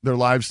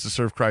lives to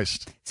serve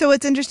Christ. So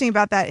what's interesting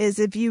about that is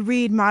if you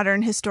read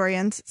modern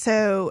historians,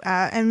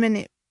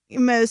 and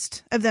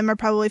most of them are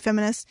probably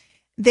feminists,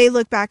 they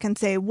look back and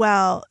say,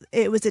 well,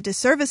 it was a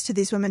disservice to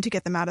these women to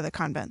get them out of the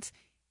convents.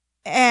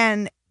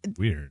 And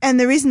weird. And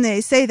the reason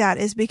they say that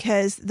is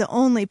because the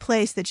only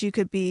place that you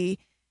could be,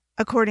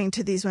 according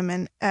to these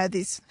women,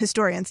 these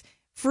historians,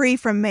 free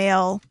from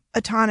male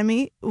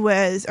autonomy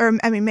was,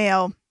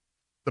 male.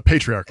 The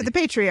patriarchy. The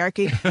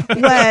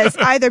patriarchy was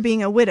either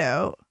being a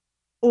widow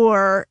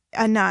or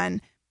a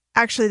nun.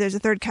 Actually, there's a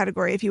third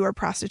category if you were a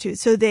prostitute.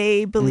 So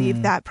they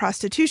believe that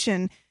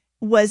prostitution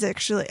was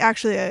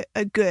actually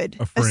a good,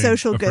 a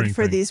social good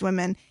for these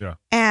women. Yeah.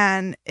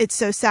 And it's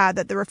so sad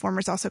that the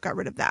reformers also got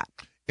rid of that.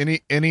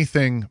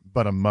 Anything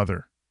but a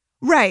mother.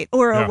 Right.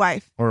 Or a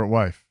wife. Or a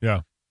wife.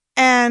 Yeah.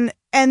 And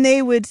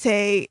they would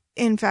say,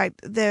 in fact,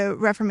 the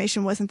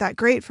Reformation wasn't that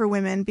great for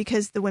women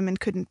because the women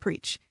couldn't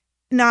preach.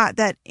 Not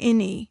that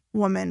any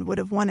woman would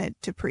have wanted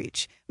to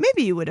preach.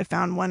 Maybe you would have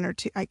found one or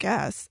two, I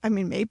guess. I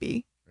mean,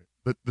 maybe.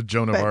 the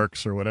Joan of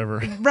Arcs or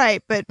whatever.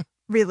 Right, but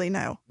really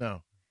no.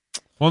 No.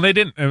 Well, they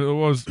didn't. It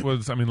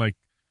was. I mean, like,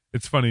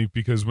 it's funny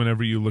because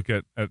whenever you look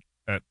at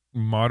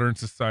modern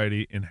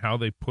society and how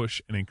they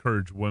push and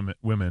encourage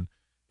women,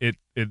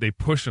 they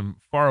push them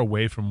far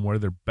away from where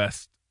they're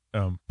best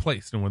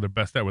placed and where they're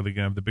best at, where they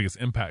can have the biggest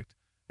impact.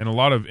 And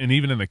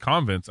even in the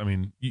convents, I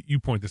mean, you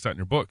point this out in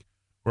your book,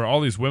 where all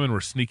these women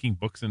were sneaking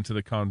books into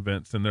the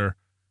convents, and they're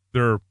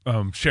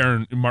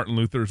sharing Martin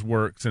Luther's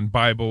works and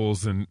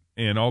Bibles and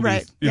all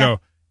these, you know.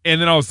 And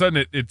then all of a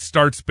sudden, it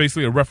starts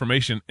basically a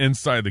reformation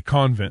inside the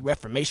convent.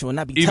 Reformation will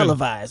not be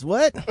televised.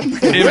 What?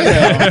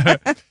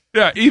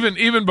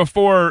 Even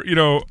before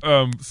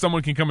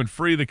someone can come and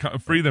free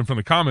them from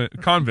the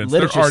convents.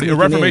 A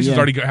reformation's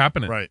already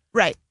happening.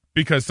 Right.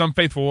 Because some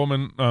faithful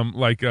woman,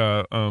 like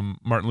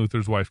Martin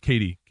Luther's wife,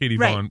 Katie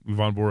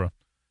von Bora,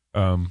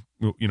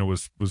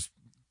 was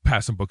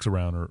passing books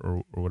around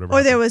or whatever.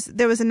 Or there was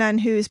a nun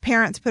whose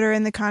parents put her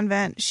in the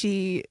convent.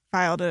 She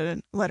filed a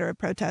letter of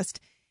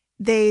protest.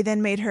 They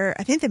then made her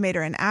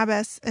an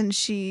abbess, and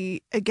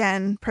she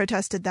again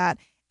protested that.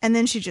 And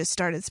then she just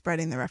started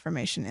spreading the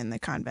Reformation in the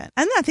convent.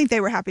 And I think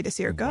they were happy to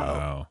see her go.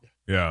 Wow.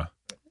 Yeah.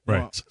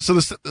 Right. So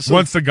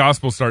once the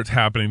gospel starts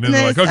happening, then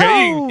they're like,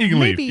 okay, you can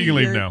leave. You can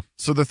leave now.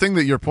 So the thing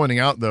that you're pointing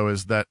out, though,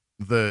 is that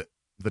the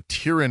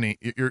tyranny,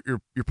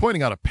 you're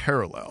pointing out a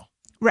parallel,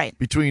 right,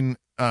 between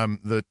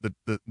the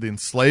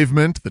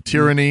enslavement, the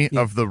tyranny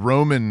of the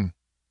Roman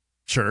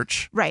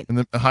Church, right, in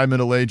the High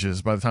Middle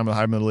Ages, by the time of the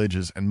High Middle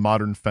Ages, and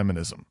modern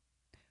feminism.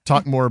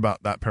 Talk more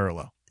about that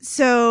parallel.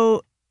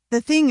 So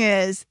the thing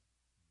is,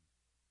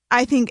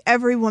 I think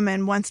every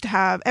person wants to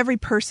have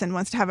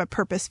a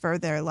purpose for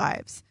their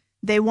lives.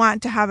 They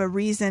want to have a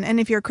reason. And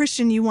if you're a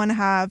Christian, you want to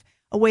have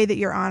a way that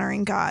you're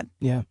honoring God.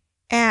 Yeah.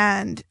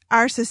 And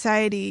our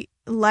society,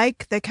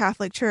 like the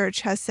Catholic Church,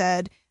 has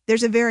said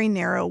there's a very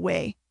narrow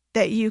way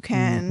that you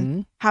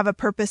can have a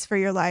purpose for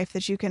your life,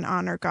 that you can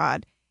honor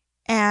God.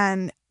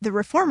 And the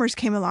reformers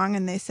came along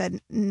and they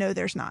said, no,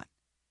 there's not.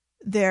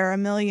 There are a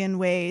million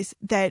ways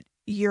that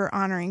you're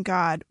honoring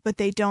God, but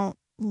they don't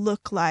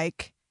look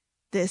like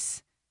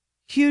this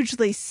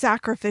hugely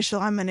sacrificial,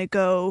 I'm going to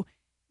go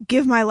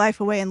give my life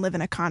away and live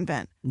in a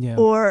convent. Yeah.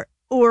 Or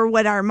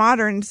what our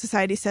modern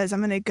society says, I'm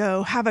going to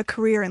go have a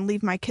career and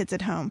leave my kids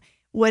at home.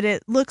 What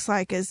it looks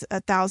like is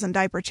 1,000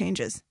 diaper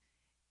changes.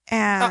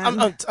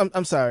 And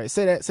I'm sorry.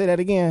 Say that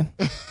again.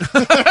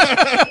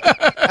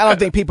 I don't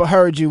think people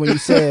heard you when you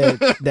said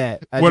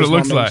that. What it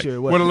looks like.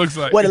 What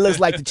it looks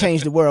like to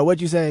change the world.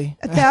 What'd you say?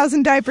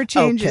 1,000 diaper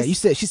changes.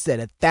 Okay, she said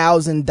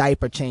 1,000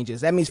 diaper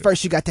changes. That means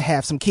first you got to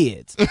have some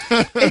kids.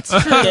 It's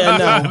true. Yeah,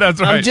 no,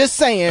 that's right. I'm just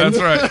saying. That's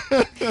right.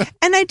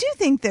 And I do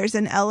think there's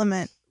an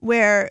element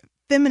where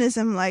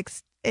feminism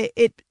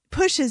it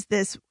pushes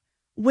this.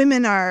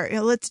 Women are,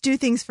 let's do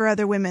things for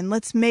other women.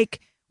 Let's make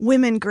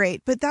women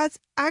great. But that's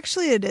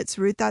actually at its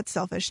root, that's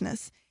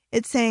selfishness.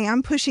 It's saying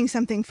I'm pushing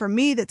something for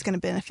me that's going to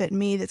benefit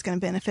me, that's going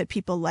to benefit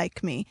people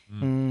like me.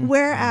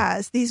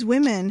 Whereas these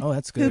women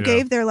who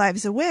gave their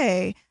lives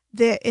away,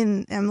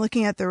 I'm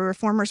looking at the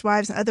reformers'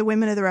 wives and other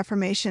women of the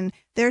Reformation,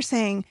 they're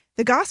saying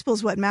the gospel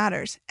is what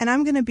matters. And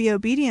I'm going to be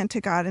obedient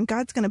to God, and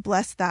God's going to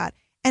bless that.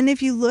 And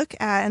if you look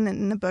at, and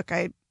in the book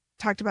I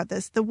talked about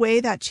this, the way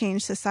that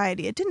changed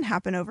society, it didn't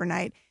happen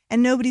overnight.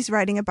 And nobody's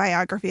writing a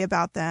biography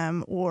about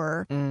them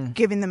or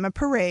giving them a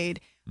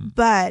parade.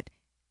 But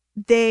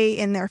they,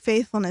 in their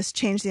faithfulness,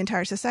 changed the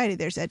entire society.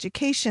 There's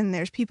education.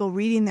 There's people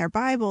reading their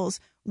Bibles.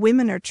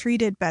 Women are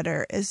treated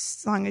better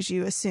as long as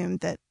you assume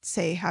that,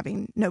 say,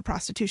 having no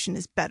prostitution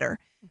is better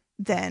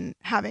than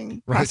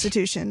having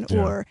prostitution,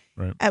 or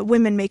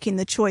women making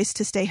the choice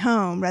to stay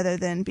home rather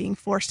than being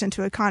forced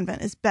into a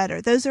convent is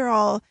better. Those are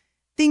all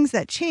things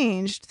that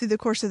changed through the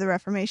course of the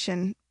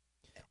Reformation.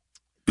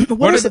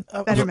 What is the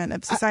betterment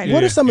of society?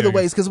 What are some of the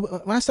ways? Because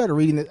when I started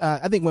reading it,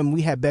 I think when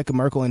we had Becca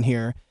Merkel in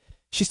here,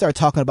 she started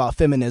talking about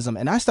feminism,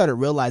 and I started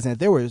realizing that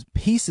there were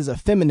pieces of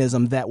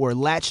feminism that were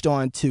latched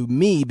on to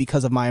me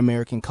because of my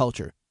American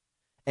culture,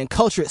 and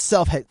culture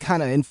itself had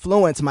kind of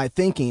influenced my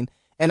thinking.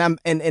 And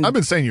I've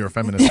been saying you're a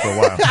feminist for a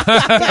while.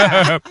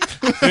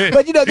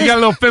 But you got a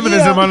little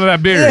feminism under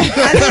that beard.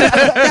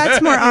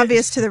 That's more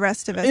obvious to the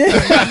rest of us.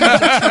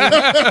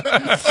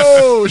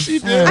 Oh, she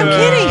did. I'm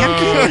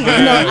kidding.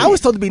 I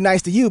was told to be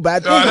nice to you,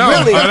 but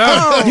I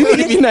think you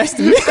need to be nice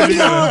to me.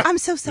 No, I'm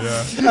so sorry.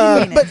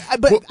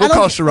 But we'll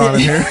call Sharon in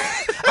here.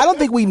 I don't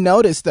think we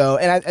noticed though,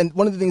 and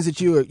one of the things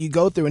that you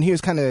go through, and here's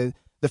kind of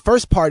the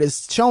first part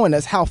is showing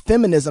us how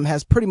feminism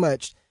has pretty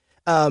much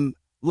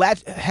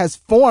has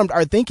formed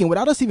our thinking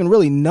without us even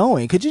really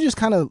knowing. Could you just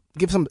kind of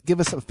give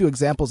us a few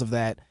examples of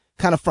that,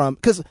 kind of from,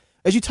 because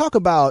as you talk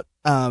about,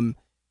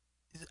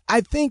 I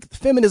think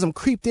feminism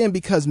creeped in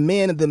because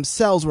men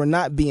themselves were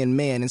not being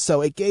men, and so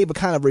it gave a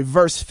kind of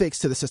reverse fix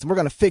to the system. We're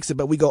going to fix it,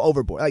 but we go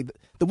overboard. Like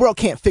the world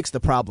can't fix the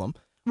problem,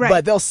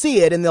 but they'll see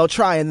it and they'll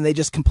try, and they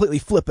just completely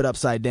flip it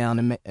upside down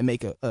and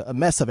make a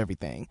mess of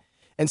everything.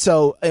 And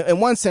so, in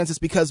one sense, it's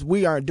because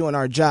we aren't doing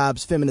our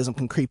jobs. Feminism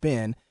can creep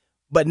in.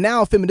 But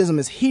now feminism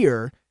is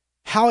here.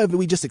 How have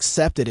we just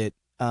accepted it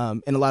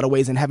in a lot of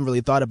ways and haven't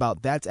really thought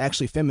about that's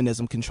actually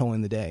feminism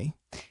controlling the day.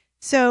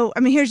 So, I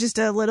mean, here's just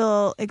a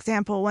little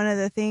example. One of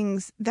the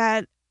things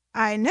that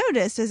I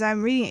noticed as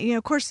I'm reading,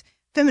 of course,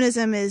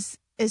 feminism is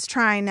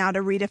trying now to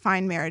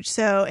redefine marriage.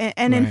 So,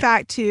 and in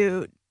fact,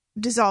 to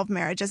dissolve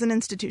marriage as an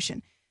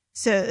institution.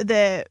 So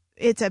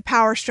it's a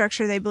power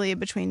structure, they believe,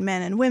 between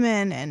men and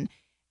women, and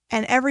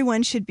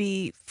everyone should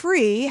be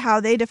free, how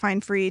they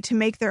define free, to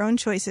make their own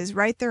choices,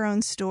 write their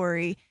own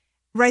story,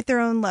 write their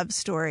own love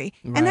story.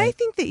 Right. And I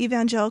think the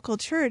evangelical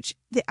church,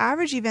 the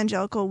average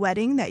evangelical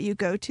wedding that you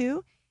go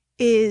to,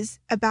 is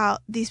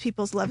about these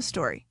people's love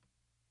story.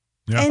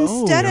 Yeah.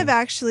 Instead of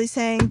actually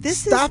saying,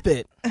 this is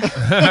a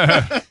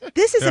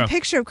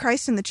picture of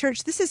Christ in the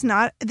church. This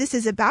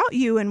is about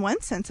you in one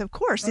sense, of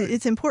course. Right.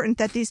 It's important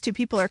that these two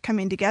people are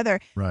coming together.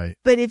 Right.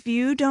 But if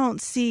you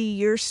don't see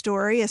your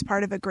story as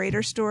part of a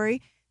greater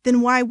story,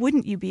 then why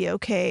wouldn't you be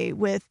okay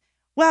with,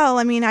 well,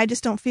 I mean, I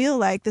just don't feel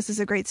like this is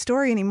a great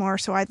story anymore,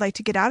 so I'd like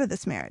to get out of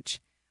this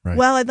marriage. Right.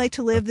 Well, I'd like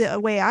to live the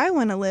way I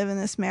want to live in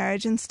this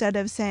marriage, instead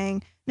of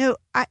saying, no,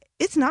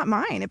 it's not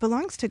mine. It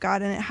belongs to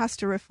God, and it has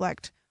to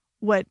reflect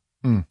what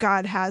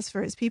God has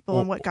for his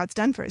people and what God's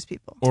done for his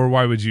people. Or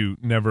why would you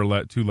never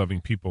let two loving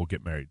people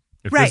get married?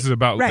 If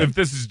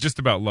this is just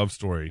about love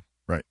story.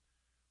 Right.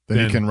 Then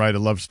you can write a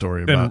love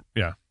story about.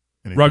 Yeah.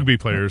 Anything. Rugby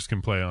players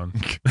can play on.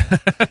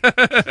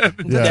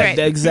 That's right.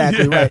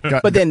 Exactly right.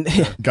 But then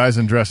guys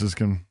in dresses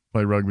can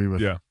play rugby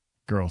with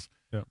girls.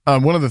 Yeah.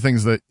 One of the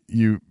things that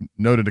you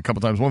noted a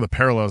couple times, one of the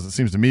parallels it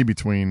seems to me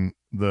between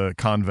the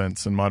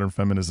convents and modern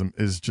feminism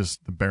is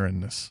just the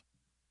barrenness,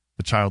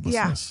 the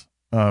childlessness.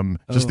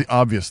 Just the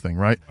obvious thing,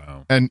 right?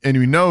 Wow. And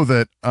we know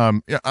that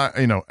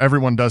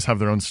everyone does have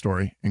their own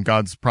story in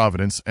God's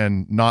providence,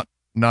 and not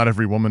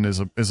every woman is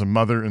a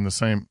mother in that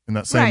same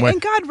way.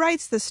 And God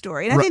writes the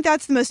story, and I think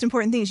that's the most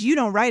important thing: is you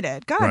don't write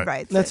it, God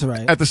writes it. That's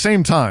right. At the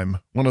same time,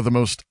 one of the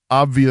most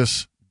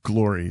obvious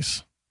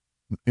glories,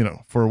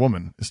 for a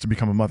woman is to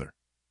become a mother,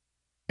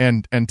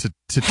 and to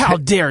how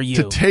dare you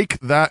to take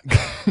that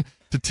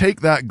to take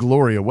that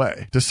glory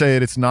away, to say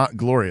it's not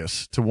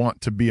glorious to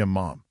want to be a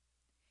mom.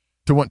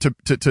 To want to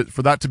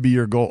for that to be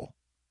your goal.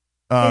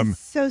 It's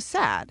so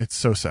sad. It's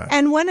so sad.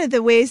 And one of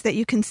the ways that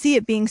you can see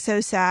it being so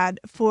sad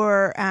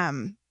for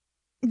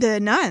the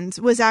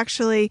nuns was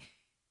actually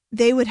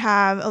they would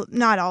have,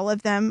 not all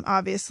of them,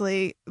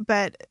 obviously,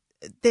 but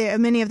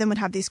many of them would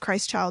have these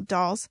Christ child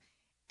dolls,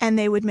 and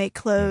they would make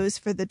clothes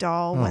for the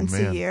doll once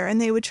a year,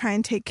 and they would try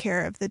and take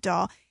care of the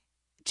doll.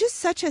 Just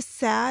such a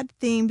sad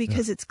thing,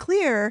 because it's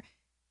clear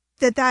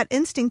that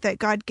instinct that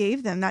God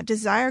gave them, that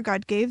desire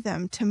God gave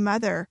them to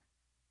mother,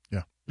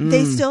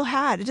 they still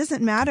had. It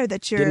doesn't matter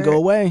that didn't go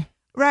away.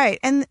 Right.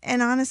 And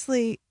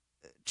honestly,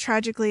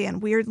 tragically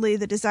and weirdly,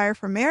 the desire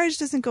for marriage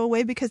doesn't go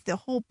away, because the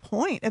whole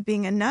point of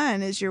being a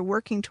nun is you're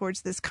working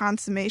towards this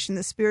consummation,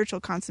 the spiritual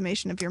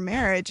consummation of your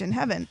marriage in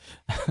heaven,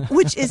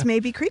 which is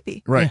maybe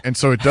creepy. Right. And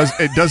so it does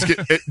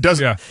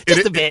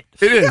just a bit.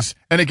 It is.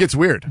 And it gets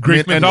weird.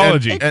 Greek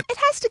mythology. It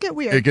has to get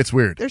weird. It gets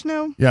weird. There's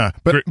no. Yeah.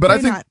 But I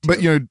think,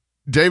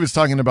 Dave is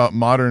talking about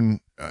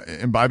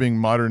imbibing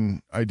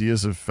modern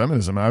ideas of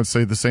feminism. I would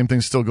say the same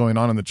thing's still going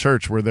on in the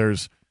church, where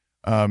there's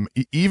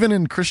even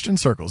in Christian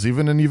circles,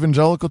 even in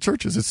evangelical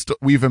churches,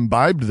 we've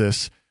imbibed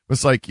this.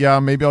 It's like,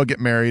 maybe I'll get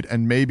married,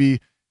 and maybe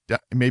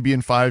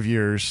in 5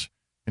 years,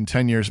 in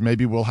 10 years,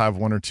 maybe we'll have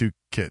 1 or 2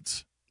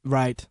 kids.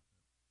 Right.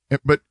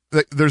 But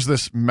there's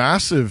this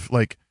massive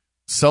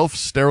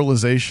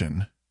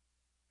self-sterilization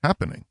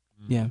happening.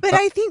 Yeah. But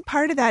I think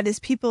part of that is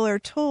people are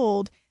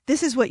told,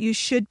 this is what you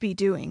should be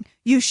doing.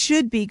 You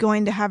should be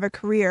going to have a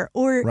career,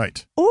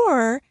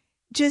 or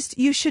just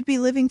you should be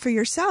living for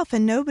yourself.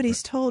 And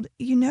nobody's told,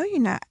 you're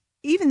not,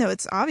 even though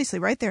it's obviously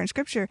right there in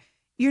Scripture,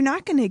 you're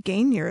not going to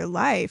gain your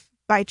life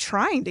by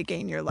trying to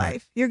gain your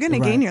life. You're going to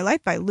gain your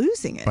life by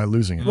losing it. By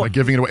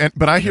giving it away.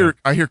 But I hear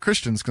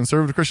Christians,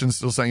 conservative Christians,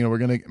 still saying, we're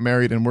going to get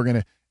married and we're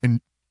going to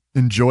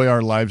enjoy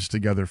our lives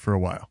together for a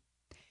while.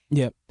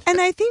 Yep.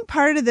 And I think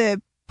part of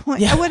the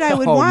point, what I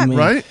would want,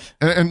 right?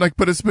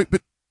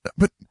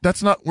 But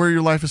that's not where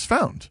your life is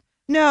found.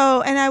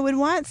 No, and I would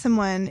want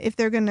someone, if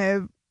they're going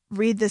to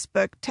read this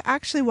book, to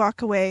actually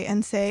walk away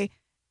and say,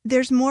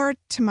 there's more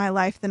to my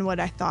life than what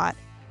I thought.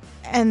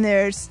 And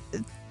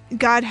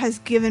God has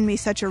given me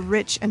such a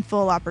rich and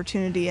full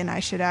opportunity, and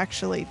I should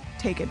actually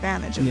take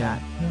advantage of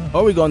that.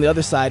 Or we go on the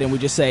other side and we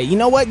just say, you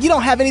know what? You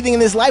don't have anything in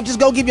this life. Just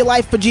go give your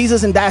life for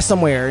Jesus and die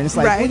somewhere. And it's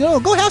like,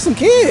 go have some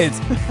kids.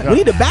 We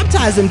need to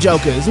baptize them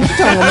jokers. What you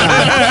talking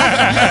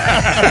about?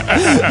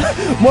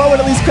 More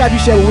with Elise Crappy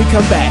Show when we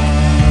come back.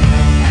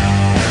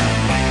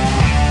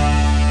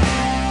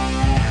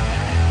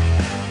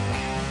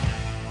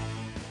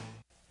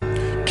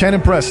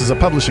 Canon Press is a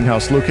publishing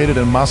house located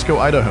in Moscow,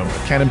 Idaho.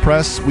 At Canon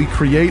Press, we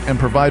create and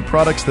provide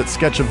products that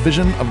sketch a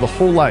vision of the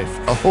whole life,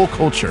 a whole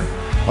culture,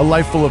 a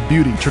life full of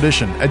beauty,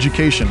 tradition,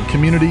 education,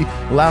 community,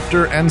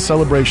 laughter, and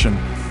celebration.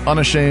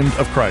 unashamed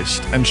of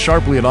Christ, and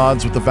sharply at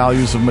odds with the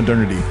values of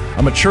modernity.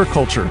 A mature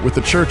culture with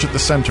the church at the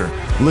center,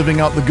 living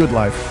out the good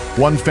life,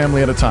 one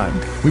family at a time.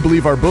 We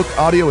believe our book,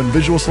 audio, and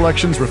visual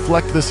selections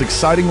reflect this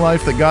exciting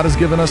life that God has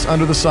given us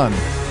under the sun.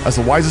 As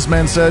the wisest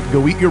man said,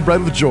 go eat your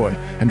bread with joy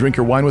and drink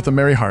your wine with a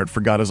merry heart,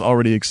 for God has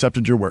already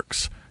accepted your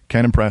works.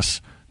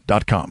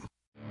 CanonPress.com.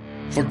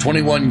 For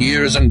 21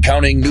 years and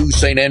counting, New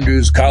St.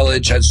 Andrews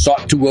College has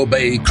sought to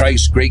obey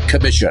Christ's Great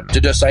Commission to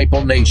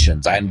disciple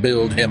nations and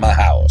build him a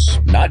house,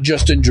 not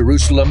just in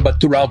Jerusalem, but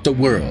throughout the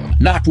world.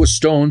 Not with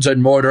stones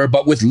and mortar,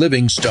 but with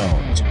living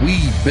stones.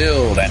 We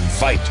build and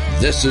fight.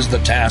 This is the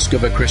task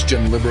of a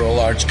Christian liberal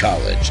arts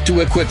college,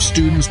 to equip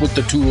students with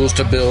the tools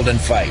to build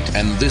and fight.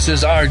 And this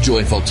is our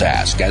joyful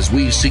task as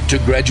we seek to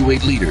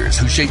graduate leaders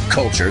who shape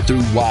culture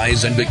through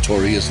wise and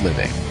victorious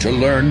living. To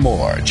learn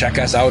more, check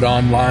us out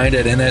online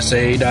at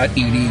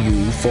nsa.edu/explore.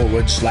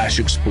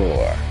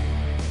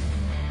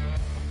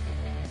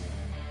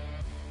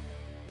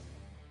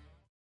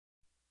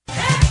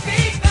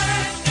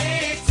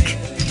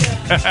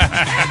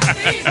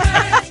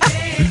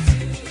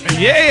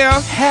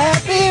 Yeah.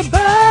 Happy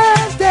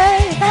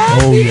birthday.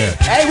 Oh, yeah.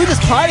 Hey, we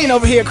just partying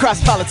over here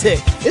across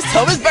politics. It's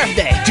Toby's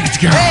birthday.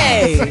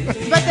 Hey.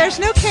 But there's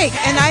no cake,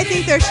 and I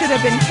think there should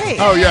have been cake.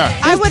 Oh, yeah.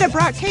 I would have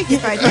brought cake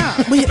if I'd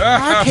known.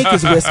 Our cake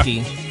is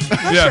whiskey.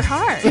 Bless your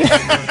heart.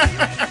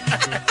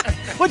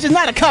 Which is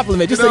not a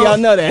compliment, just so y'all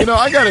know that.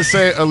 I gotta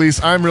say,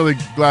 Elise, I'm really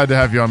glad to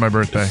have you on my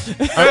birthday.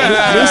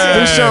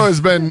 This show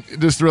has been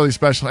just really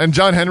special. And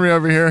John Henry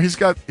over here, he's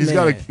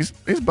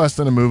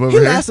busting a move over here.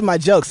 He's laughing my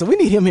jokes, so we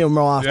need him here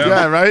more often.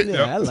 Yeah, right?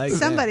 Yeah, I like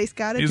Somebody's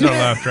got it. He's our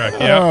laugh track.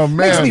 Yeah. Oh, man.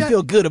 Makes me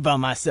feel good about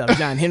myself,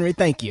 John Henry.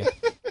 Thank you.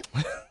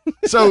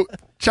 So,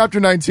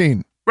 chapter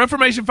 19.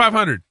 Reformation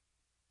 500.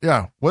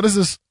 Yeah. What is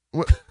this?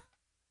 Well,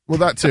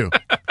 that too.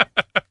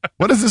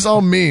 What does this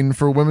all mean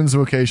for women's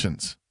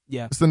vocations?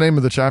 Yeah. It's the name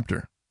of the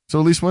chapter. So,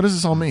 Elise, what does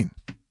this all mean?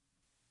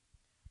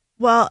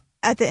 Well,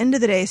 at the end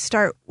of the day,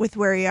 start with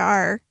where you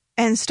are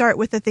and start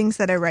with the things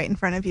that are right in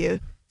front of you.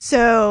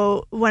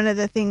 So one of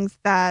the things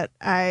that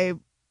I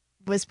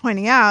was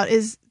pointing out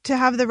is to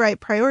have the right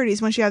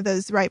priorities. Once you have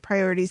those right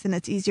priorities, then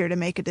it's easier to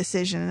make a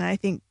decision. And I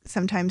think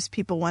sometimes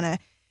people want to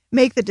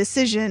make the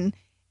decision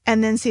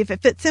and then see if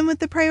it fits in with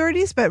the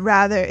priorities, but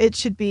rather it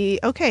should be,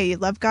 okay, you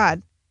love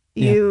God.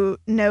 You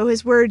know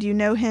his word, you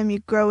know him, you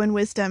grow in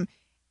wisdom,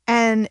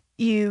 and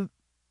if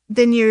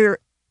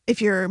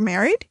you're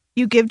married,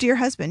 you give to your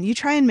husband. You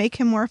try and make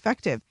him more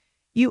effective.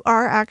 You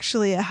are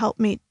actually a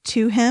helpmeet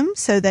to him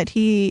so that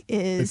he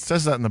is... It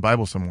says that in the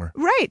Bible somewhere.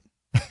 Right.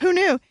 Who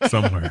knew?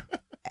 Somewhere.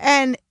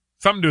 And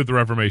something to do with the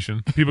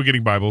Reformation. People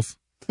getting Bibles.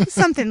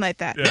 Something like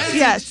that. Yeah.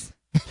 Yes.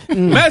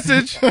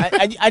 Message.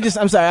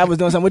 I'm sorry, I was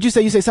doing something. What'd you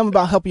say? You say something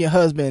about helping your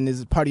husband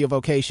is part of your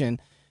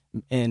vocation,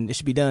 and it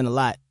should be done a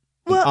lot.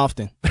 Well,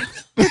 often.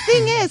 The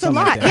thing is, a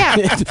lot, yeah.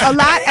 A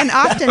lot and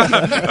often. A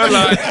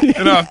lot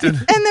and often.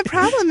 And the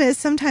problem is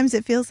sometimes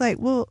it feels like,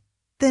 well,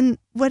 then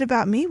what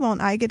about me?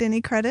 Won't I get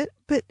any credit?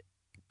 But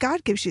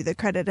God gives you the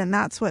credit, and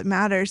that's what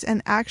matters.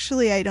 And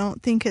actually, I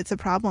don't think it's a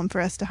problem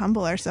for us to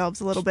humble ourselves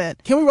a little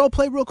bit. Can we role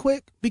play real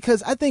quick?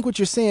 Because I think what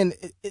you're saying,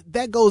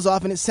 that goes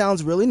off and it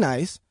sounds really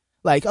nice.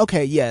 Like,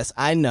 okay, yes,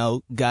 I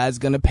know God's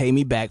going to pay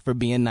me back for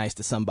being nice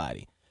to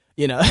somebody.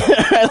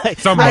 Like,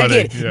 somebody. I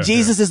get it.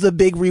 Jesus is the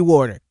big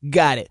rewarder.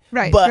 Got it.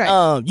 Right.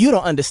 But you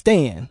don't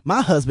understand.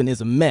 My husband is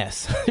a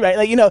mess. Right.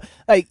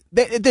 Like,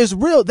 there's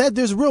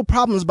real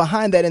problems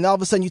behind that. And all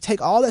of a sudden you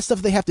take all that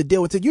stuff they have to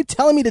deal with. You're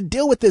telling me to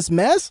deal with this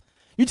mess?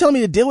 You're telling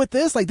me to deal with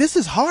this? Like, this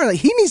is hard. Like,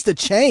 he needs to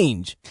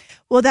change.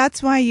 Well,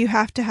 that's why you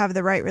have to have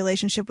the right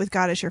relationship with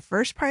God as your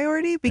first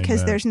priority, because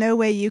Amen. There's no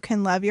way you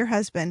can love your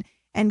husband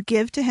and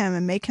give to him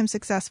and make him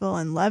successful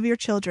and love your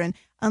children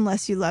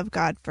unless you love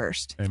God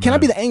first. Amen. Can I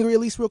be the angry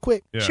Elise real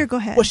quick? Yeah. Sure, go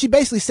ahead. What she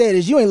basically said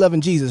is you ain't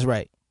loving Jesus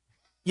right.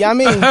 Yeah, I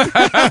mean,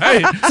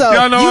 so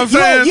y'all know what I'm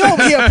saying? You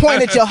over here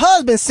pointing at your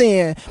husband's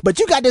sin, but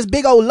you got this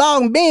big old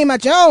long beam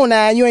at your own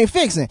eye and you ain't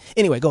fixing.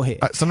 Anyway, go ahead.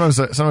 Sometimes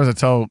I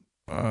tell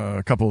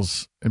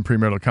couples in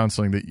premarital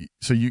counseling that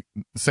the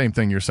same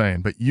thing you're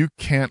saying, but you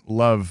can't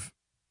love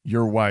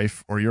your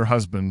wife or your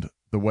husband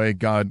the way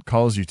God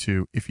calls you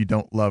to if you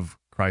don't love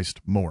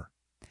Christ more.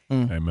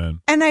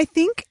 Amen. And I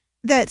think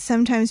that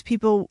sometimes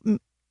people,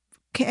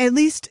 at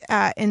least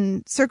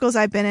in circles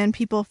I've been in,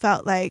 people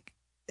felt like,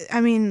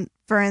 I mean,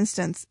 for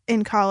instance,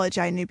 in college,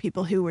 I knew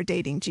people who were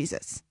dating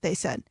Jesus, they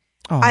said.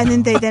 And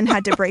then they then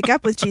had to break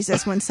up with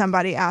Jesus when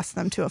somebody asked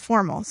them to a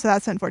formal. So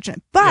that's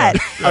unfortunate. But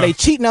are they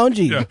cheating on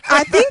Jesus? Yeah.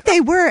 I think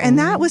they were. And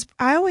that was,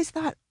 I always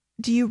thought,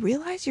 do you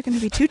realize you're going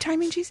to be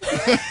two-timing Jesus?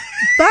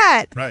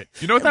 But right.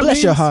 You know what that bless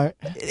means? Your heart.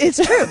 It's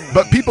true.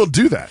 But people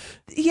do that.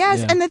 Yes.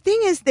 Yeah. And the thing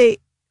is,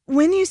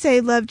 when you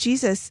say love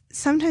Jesus,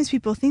 sometimes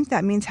people think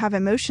that means have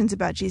emotions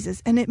about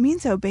Jesus, and it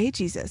means obey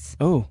Jesus.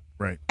 Oh,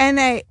 right. And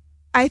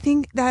I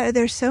think that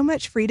there's so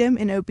much freedom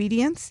in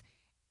obedience,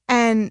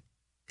 and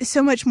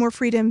so much more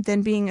freedom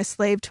than being a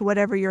slave to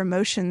whatever your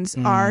emotions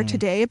are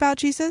today about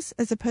Jesus,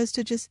 as opposed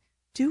to just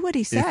do what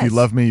he says. If you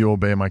love me, you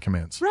obey my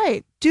commands.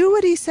 Right. Do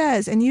what he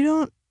says, and you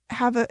don't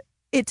have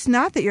it's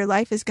not that your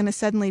life is going to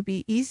suddenly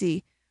be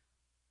easy,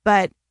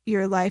 but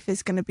your life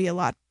is going to be a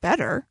lot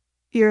better.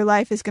 Your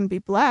life is going to be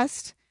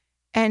blessed,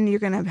 and you're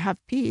going to have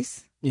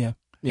peace. Yeah.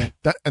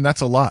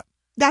 That's a lot.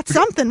 That's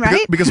something,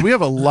 right? Because we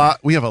have a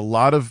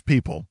lot of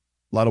people,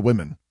 a lot of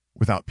women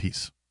without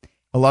peace.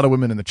 A lot of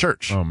women in the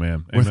church. Oh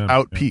man,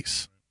 without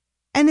peace.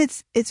 And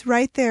it's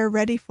right there,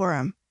 ready for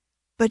them,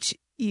 but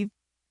you've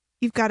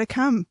got to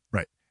come.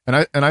 Right, and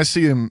I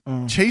see him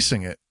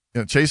chasing it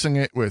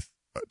with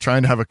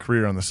trying to have a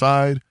career on the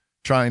side,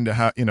 trying to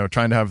have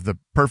the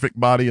perfect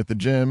body at the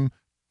gym,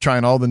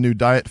 trying all the new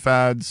diet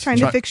fads, trying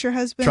to fix your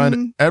husband, trying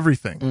to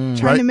everything,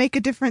 trying to make a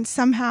difference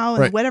somehow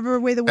in whatever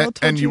way the world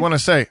told you. And you want to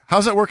say,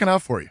 how's that working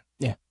out for you?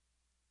 Yeah.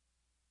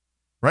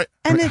 Right?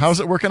 And how's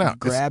it working out?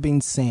 Grabbing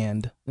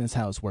sand is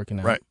how it's working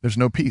out. Right. There's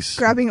no peace.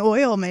 Grabbing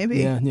oil, maybe.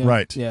 Yeah.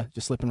 Right. Yeah,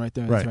 just slipping right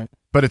there. Right. That's right.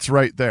 But it's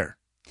right there.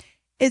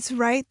 It's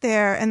right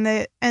there, and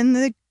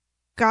the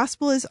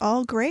gospel is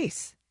all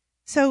grace.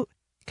 So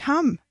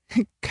come.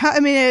 I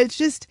mean, it's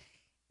just,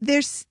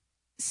 there's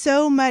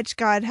so much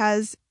God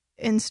has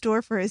in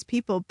store for his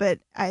people, but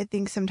I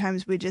think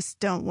sometimes we just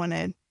don't want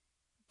to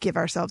give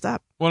ourselves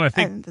up. Well, I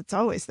think that's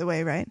always the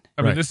way, right?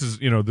 I mean, this is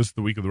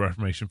the week of the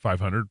Reformation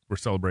 500. We're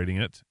celebrating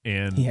it,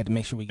 and he had to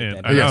make sure we get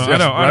that. I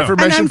know.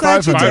 Reformation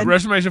 500.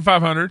 Reformation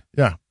 500.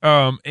 Yeah.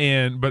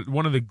 But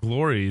one of the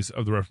glories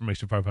of the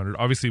Reformation 500,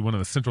 obviously, one of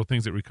the central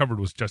things that we covered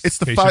was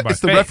justification by faith. It's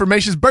the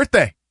Reformation's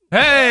birthday.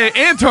 Hey,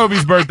 and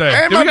Toby's birthday.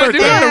 And my birthday. Do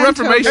we got a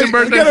Reformation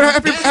birthday? You got a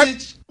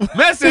happy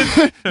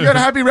message. You got a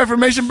happy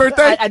Reformation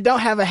birthday? I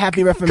don't have a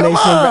happy Reformation.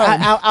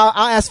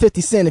 I'll ask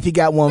 50 Cent if he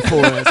got one for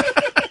us.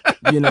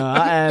 I'll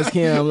ask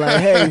him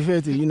like, "Hey,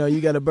 50, you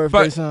got a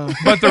birthday song."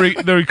 But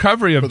the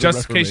recovery of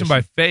justification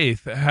by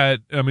faith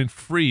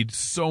freed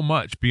so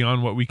much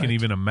beyond what we can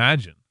even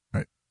imagine.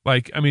 Right.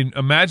 Like,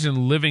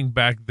 imagine living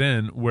back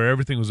then where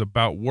everything was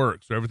about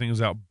works, where everything was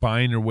about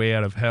buying your way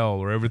out of hell,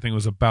 or everything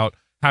was about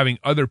having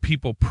other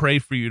people pray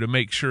for you to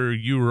make sure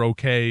you were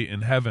okay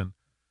in heaven.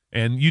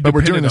 But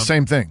we're doing the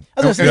same thing.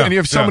 And you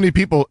have so many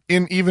people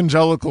in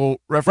evangelical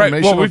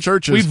Reformational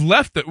churches.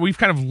 We've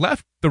kind of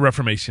left the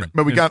Reformation.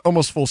 But we got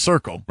almost full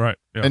circle. Right.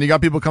 Yeah. And you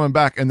got people coming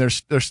back, and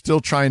they're still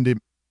trying to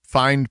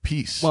find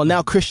peace. Well,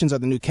 now Christians are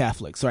the new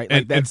Catholics, right?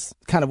 Like that's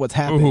kind of what's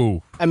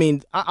happening. I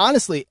mean,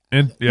 honestly,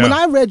 when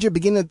I read the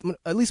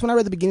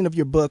beginning of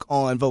your book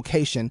on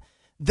vocation,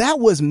 that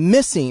was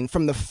missing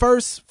from the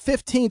first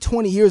 15,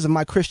 20 years of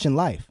my Christian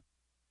life.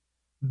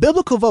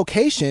 Biblical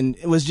vocation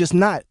was just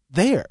not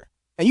there.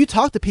 And you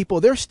talk to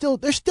people, they're still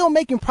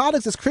making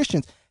products as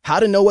Christians. How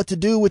to know what to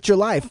do with your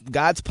life,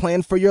 God's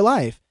plan for your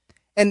life.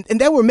 And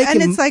that we're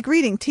making. And it's like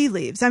reading tea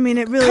leaves. I mean,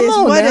 it really is.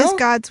 What is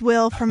God's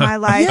will for my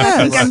life? Yes.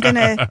 I think I'm going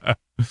to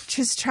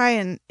just try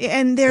and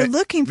they're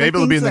looking for maybe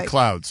things it'll be in like, the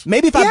clouds.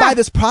 Maybe if I buy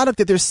this product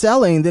that they're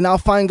selling, then I'll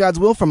find God's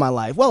will for my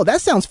life. Well, that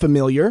sounds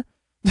familiar.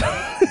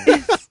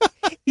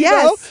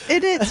 Yes,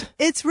 it is.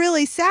 It's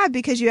really sad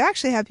because you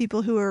actually have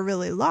people who are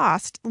really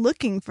lost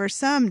looking for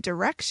some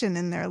direction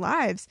in their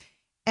lives.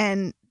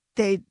 And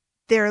they'll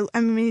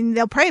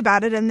pray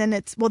about it, and then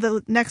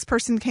the next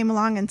person came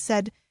along and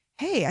said,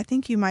 "Hey, I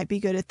think you might be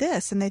good at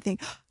this," and they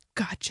think, oh,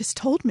 "God just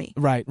told me."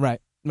 Right.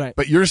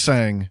 But you're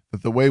saying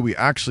that the way we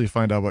actually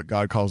find out what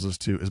God calls us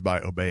to is by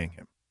obeying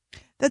Him.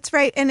 That's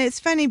right, and it's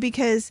funny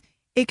because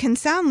it can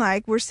sound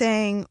like we're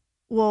saying,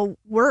 "Well,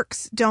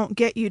 works don't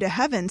get you to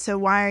heaven, so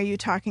why are you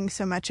talking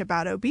so much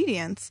about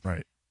obedience?"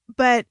 Right.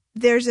 But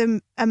there's a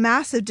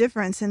massive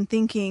difference in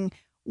thinking,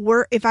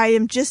 if I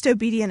am just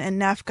obedient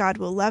enough, God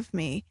will love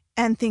me,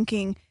 and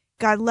thinking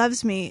God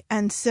loves me,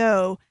 and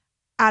so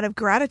out of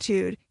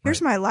gratitude,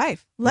 here's my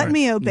life. Let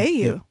me obey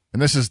you. Yeah.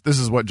 And this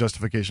is what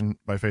justification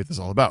by faith is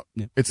all about.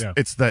 Yeah.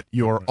 It's that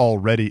you're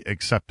already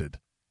accepted.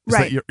 It's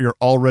that you're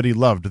already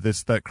loved.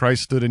 It's that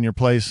Christ stood in your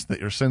place,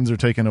 that your sins are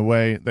taken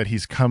away, that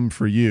He's come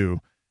for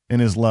you in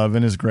His love,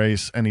 in His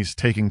grace, and He's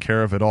taking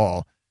care of it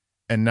all.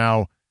 And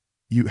now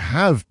you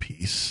have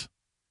peace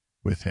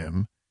with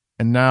Him,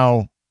 and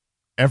now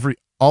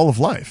all of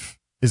life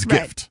is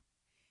gift.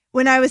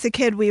 When I was a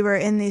kid, we were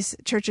in these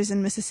churches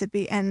in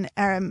Mississippi, and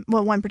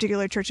one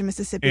particular church in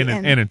Mississippi,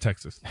 and in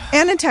Texas,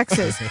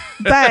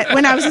 But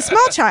when I was a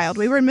small child,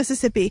 we were in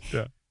Mississippi,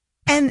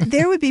 and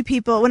there would be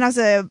people. When I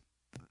was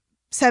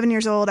 7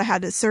 years old, I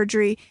had a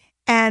surgery,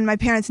 and my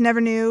parents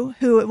never knew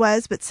who it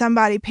was, but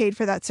somebody paid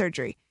for that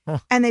surgery,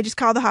 and they just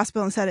called the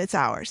hospital and said it's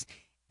ours.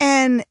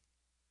 And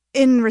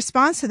in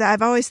response to that,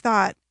 I've always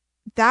thought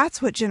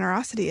that's what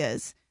generosity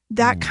is.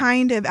 That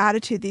kind of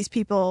attitude, these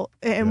people,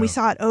 and we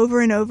saw it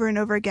over and over and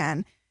over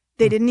again.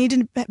 They didn't need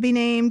to be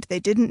named. They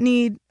didn't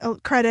need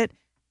credit.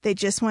 They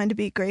just wanted to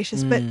be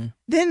gracious. But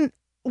then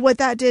what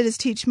that did is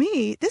teach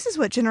me, this is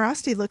what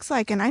generosity looks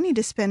like, and I need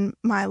to spend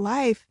my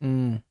life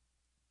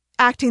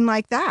acting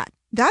like that.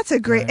 That's a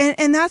great,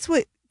 and that's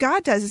what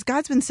God does, is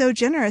God's been so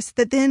generous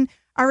that then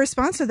our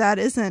response to that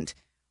isn't,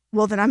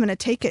 well, then I'm going to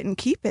take it and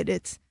keep it.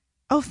 It's,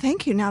 oh,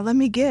 thank you. Now let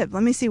me give.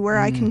 Let me see where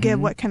I can give.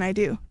 What can I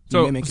do?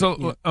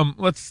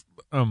 Let's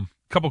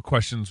couple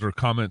questions or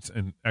comments,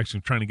 and actually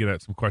I'm trying to get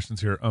at some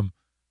questions here.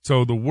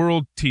 So the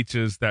world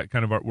teaches that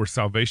kind of we're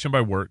salvation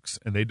by works,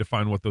 and they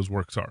define what those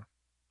works are,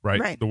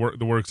 right? The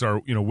works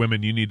are,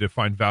 women, you need to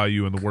find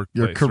value in the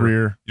workplace,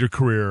 your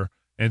career,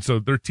 and so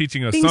they're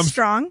teaching us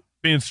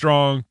being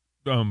strong,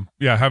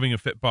 having a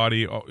fit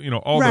body, all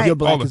right. Your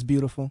black is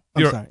beautiful.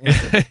 I'm sorry.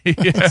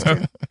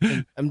 Yeah.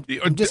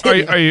 I'm just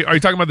are you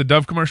talking about the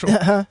Dove commercial?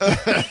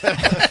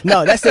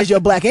 No, that says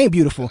your black ain't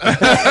beautiful.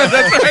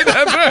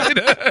 That's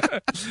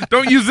right.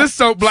 Don't use this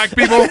soap, black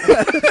people.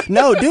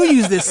 No, do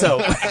use this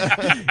soap.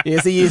 You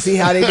see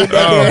how they did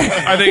that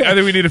there? I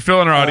think we need to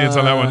fill in our audience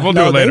on that one. We'll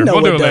do it later.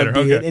 We'll do it later.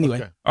 Okay.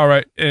 Anyway. All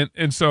right.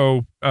 And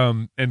so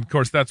and of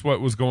course that's what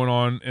was going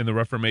on in the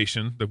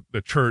Reformation.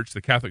 The church,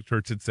 the Catholic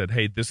Church had said,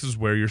 hey, this is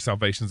where your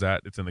salvation's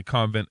at. It's in the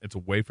convent. It's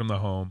away from the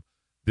home.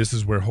 This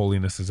is where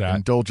holiness is at.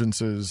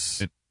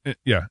 Indulgences.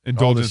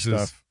 Indulgences.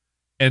 Stuff.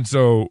 And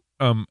so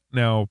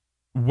now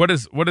what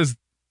has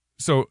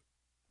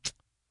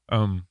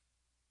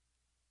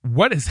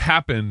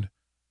happened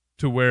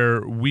to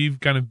where we've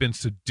kind of been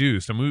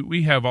seduced? I mean,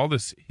 we have all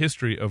this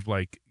history of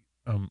like,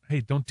 hey,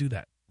 don't do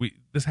that.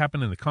 This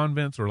happened in the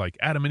convents, or like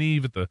Adam and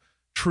Eve at the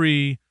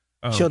tree.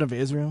 Children of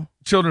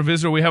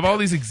Israel. We have all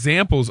these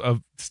examples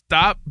of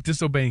stop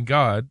disobeying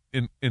God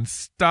and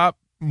stop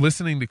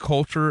listening to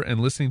culture and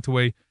listening to the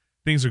way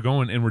things are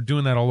going, and we're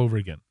doing that all over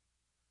again.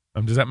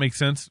 Does that make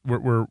sense?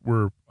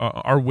 We're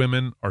our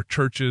women, our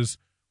churches,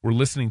 we're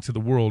listening to the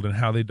world and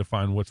how they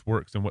define what's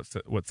works and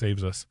what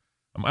saves us.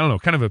 I don't know,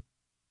 kind of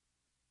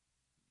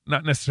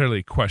not necessarily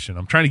a question.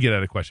 I'm trying to get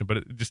at a question,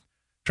 but just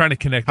trying to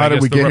connect. How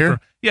did we get here?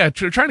 Yeah,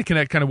 trying to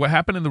connect kind of what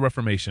happened in the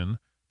Reformation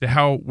to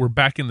how we're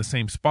back in the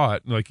same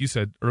spot. Like you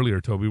said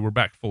earlier, Toby, we're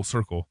back full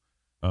circle.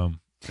 And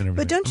everything.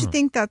 But don't you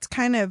think that's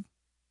kind of,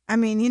 I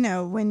mean,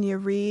 when you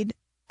read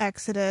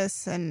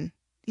Exodus and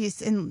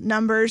in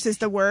Numbers is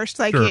the worst,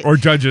 like or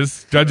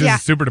Judges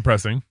is super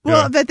depressing.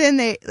 Well, but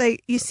then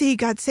you see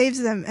God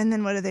saves them, and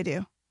then what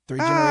do? 3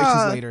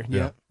 generations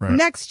later, right.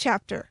 Next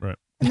chapter, right?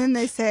 And then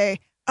they say,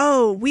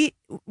 "Oh, we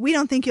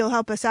don't think you'll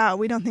help us out.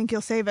 We don't think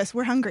you'll save us.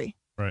 We're hungry."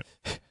 Right.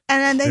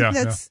 And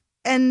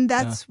then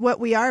that's what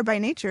we are by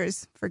nature,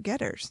 is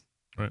forgetters.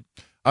 Right.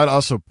 I'd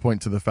also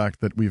point to the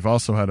fact that we've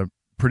also had a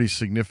pretty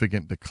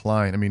significant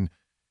decline. I mean,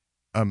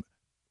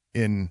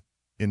 in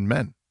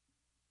men,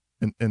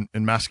 in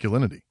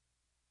masculinity.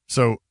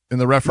 So in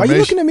the Reformation, why are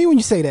you looking at me when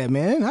you say that,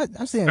 man?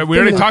 I'm saying we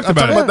already talked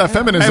about it. About that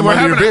feminism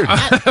under your beard.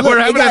 We're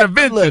having an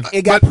event. Look,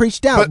 it got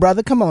preached out,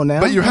 brother. Come on now.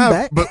 But you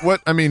have. But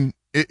what I mean,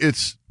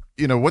 it's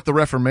what the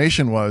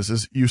Reformation was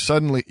is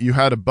you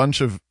had a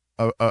bunch of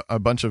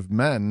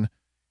men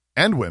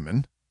and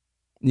women.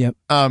 Yep.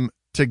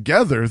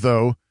 Together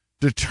though,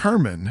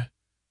 determine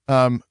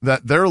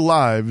that their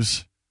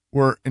lives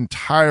were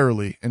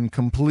entirely and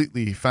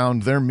completely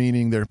found their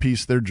meaning, their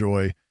peace, their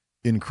joy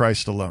in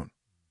Christ alone,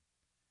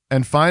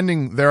 and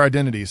finding their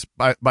identities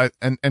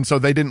and so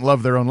they didn't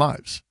love their own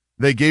lives.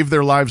 They gave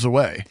their lives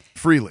away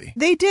freely.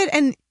 They did,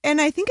 and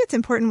I think it's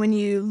important when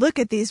you look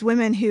at these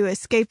women who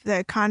escaped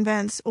the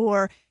convents,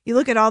 or you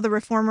look at all the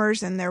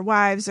reformers and their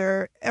wives,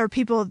 or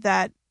people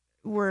that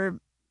were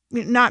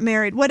not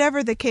married,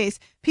 whatever the case,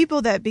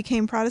 people that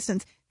became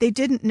Protestants, they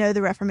didn't know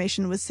the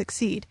Reformation would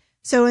succeed.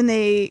 So when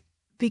they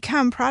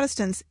become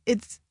Protestants,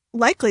 it's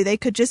likely they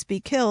could just be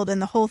killed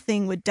and the whole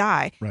thing would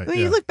die. Right, when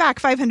you look back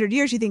 500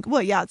 years, you think,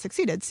 well, yeah, it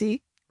succeeded,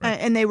 see? Right.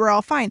 And they were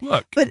all fine.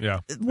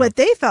 What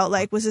they felt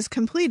like was this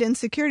complete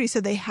insecurity, so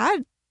they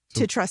had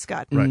to trust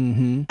God. Right.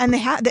 Mm-hmm.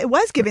 And it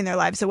was giving their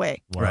lives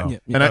away. Wow.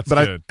 Right. Yeah,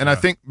 I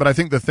think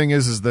the thing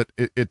is that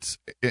it's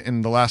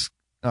in the last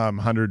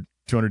 100,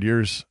 200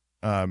 years,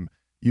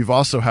 you've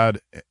also had,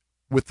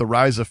 with the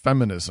rise of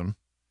feminism,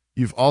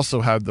 you've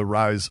also had the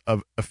rise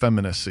of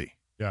effeminacy.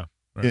 Yeah.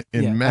 Right.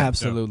 In men.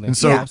 Absolutely. And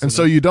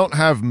so you don't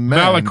have men.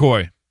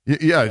 Malakoi.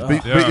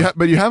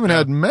 But you haven't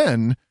had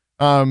men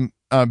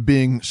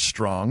being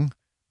strong,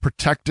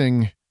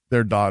 protecting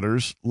their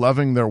daughters,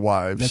 loving their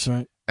wives. That's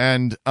right.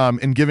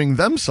 And giving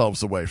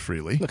themselves away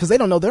freely, because they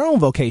don't know their own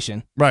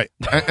vocation, right?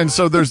 And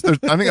so there's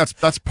I think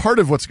that's part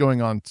of what's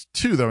going on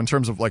too, though, in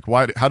terms of like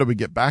how do we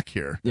get back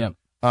here? Yeah.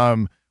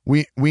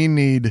 We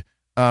need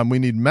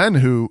men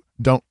who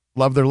don't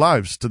love their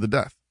lives to the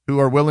death, who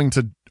are willing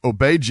to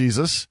obey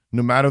Jesus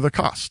no matter the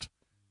cost,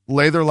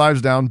 lay their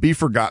lives down, be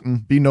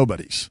forgotten, be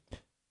nobodies,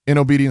 in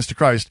obedience to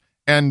Christ.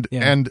 And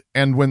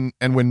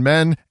when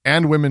men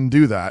and women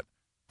do that,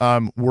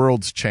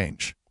 worlds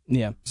change.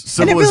 Yeah.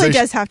 And it really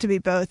does have to be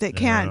both. It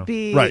can't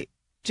be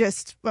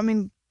just,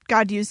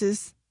 God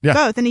uses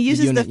both, and he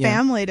uses the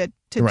family to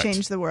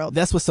change the world.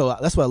 That's what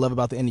I love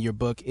about the end of your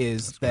book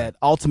is that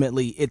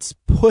ultimately it's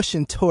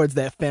pushing towards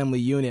that family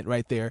unit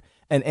right there,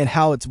 and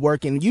how it's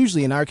working.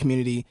 Usually in our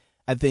community,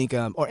 I think,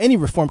 or any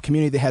Reformed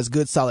community that has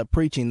good, solid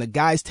preaching, the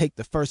guys take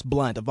the first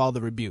blunt of all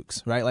the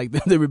rebukes, right? Like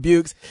the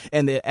rebukes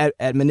and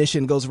the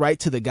admonition goes right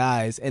to the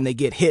guys, and they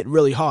get hit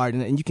really hard,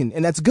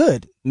 and that's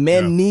good.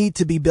 Men need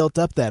to be built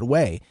up that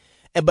way.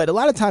 But a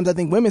lot of times I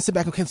think women sit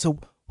back, okay, so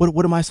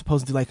what am I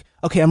supposed to do? Like,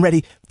 okay, I'm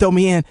ready. Throw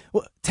me in,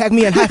 tag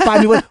me in, high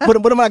five me.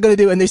 What am I going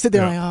to do? And they sit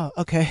there like, oh,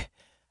 okay.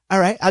 All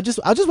right, I'll just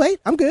wait.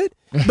 I'm good.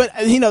 But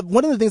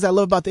one of the things I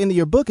love about the end of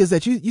your book is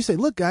that you say,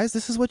 look, guys,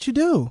 this is what you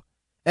do.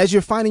 As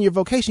you're finding your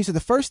vocation, you said the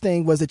first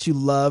thing was that you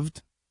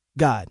loved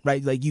God,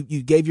 right? Like you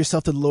gave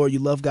yourself to the Lord, you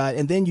love God,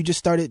 and then you just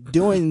started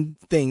doing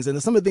things.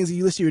 And some of the things that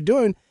you listed you were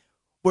doing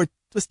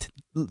was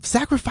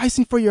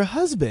sacrificing for your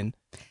husband.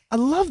 I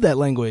love that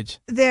language.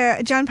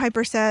 John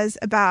Piper says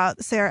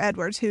about Sarah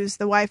Edwards, who's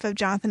the wife of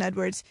Jonathan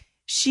Edwards,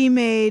 she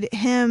made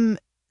him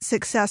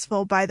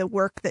successful by the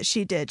work that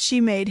she did.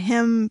 She made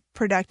him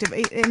productive.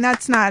 And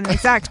that's not an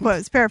exact quote,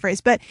 it's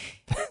paraphrased, but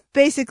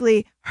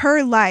basically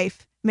her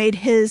life made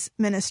his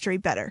ministry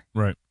better.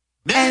 Right.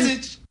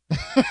 Message.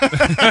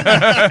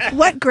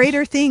 What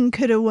greater thing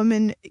could a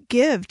woman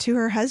give to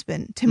her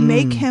husband to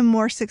make him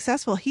more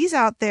successful? He's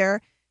out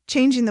there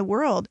changing the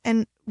world.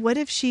 And what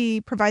if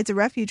she provides a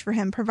refuge for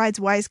him,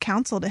 provides wise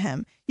counsel to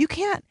him? You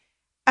can't,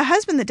 a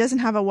husband that doesn't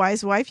have a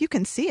wise wife, you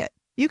can see it.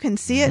 You can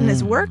see it in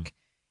his work.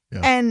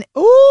 Yeah. And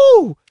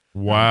ooh,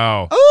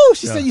 wow. Oh,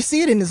 she said you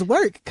see it in his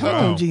work. Come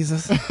on,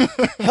 Jesus.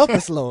 Help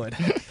us, Lord.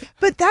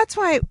 But that's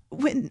why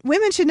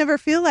women should never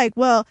feel like,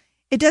 well,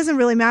 it doesn't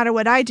really matter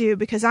what I do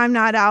because I'm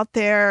not out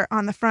there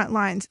on the front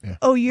lines. Yeah.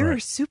 Oh, you're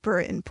super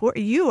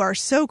important. You are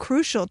so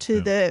crucial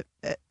to the.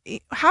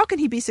 How can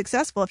he be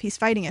successful if he's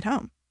fighting at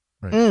home?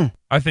 Right.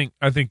 I think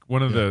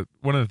one of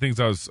the things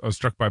I was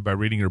struck by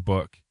reading your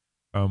book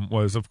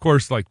was, of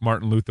course, like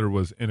Martin Luther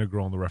was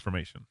integral in the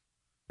Reformation,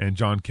 and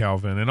John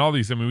Calvin, and all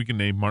these. I mean, we can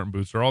name Martin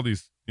Bucer, all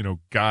these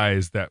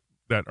guys that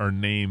are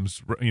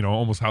names,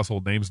 almost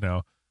household names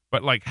now.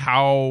 But like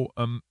how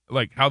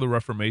the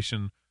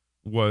Reformation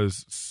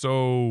was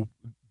so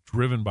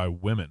driven by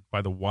women,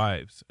 by the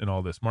wives, and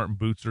all this. Martin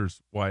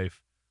Bucer's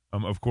wife,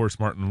 of course,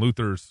 Martin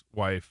Luther's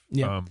wife.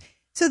 Yeah.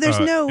 So there's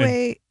no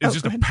way. It's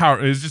just a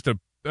power. It's just a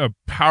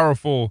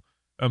powerful.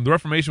 The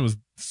Reformation was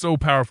so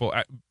powerful,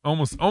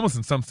 almost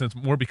in some sense,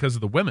 more because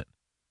of the women.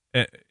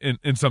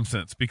 In some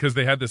sense, because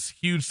they had this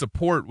huge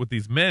support with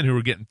these men who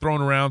were getting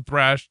thrown around,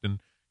 thrashed,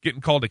 and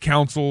getting called to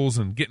councils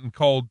and getting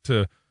called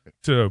to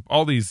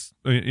all these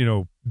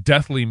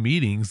deathly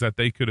meetings that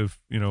they could have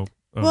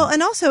well,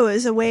 and also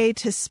as a way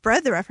to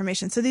spread the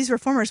Reformation. So these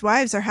reformers'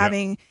 wives are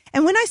having,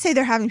 and when I say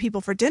they're having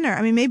people for dinner,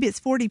 I mean maybe it's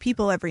 40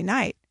 people every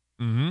night,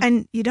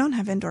 and you don't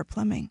have indoor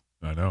plumbing.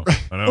 I know.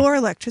 Or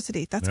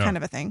electricity. That's kind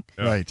of a thing.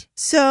 Yeah. Right.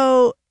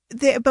 So.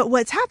 But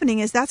what's happening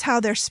is that's how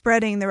they're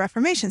spreading the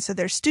Reformation. So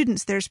there's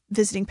students, there's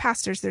visiting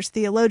pastors, there's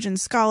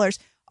theologians, scholars.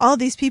 All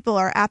these people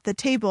are at the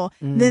table.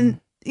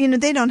 Then,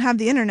 they don't have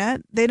the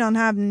internet. They don't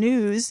have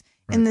news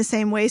in the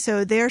same way.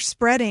 So they're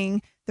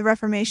spreading the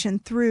Reformation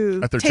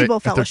through table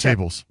fellowship. At their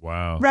tables.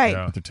 Wow. Right.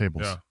 Yeah. At their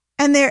tables. Yeah.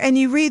 And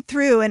you read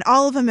through, and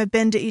all of them have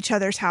been to each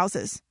other's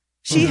houses.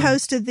 She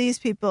hosted these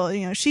people.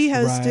 She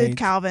hosted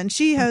Calvin.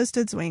 She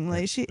hosted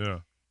Zwingli.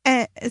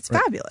 And it's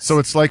fabulous. So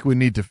it's like we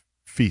need to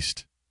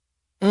feast.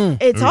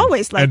 It's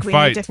always like we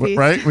need to feast.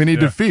 Right? We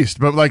need to feast.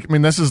 But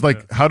this is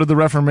like, how did the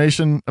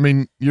Reformation,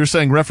 you're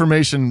saying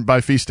Reformation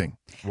by feasting.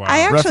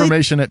 Wow.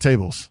 Reformation at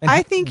tables.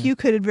 I think you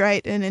could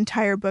write an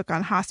entire book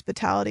on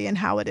hospitality and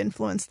how it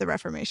influenced the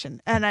Reformation.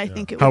 And I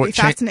think it would be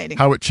fascinating.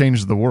 How it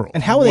changed the world.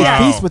 And how will they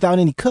feast without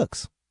any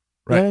cooks?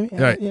 Right.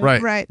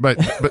 Right. But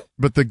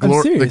the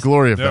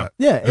glory of that.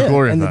 Yeah. The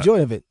glory and of the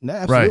joy of it.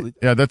 Absolutely. Right.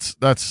 Yeah,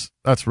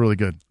 that's really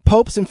good.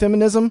 Popes and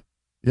feminism.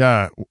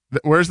 Yeah.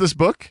 Where's this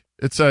book?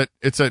 It's at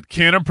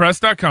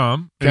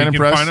canonpress.com. Canon you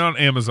can find it on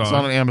Amazon. It's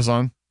on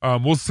Amazon.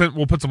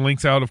 We'll put some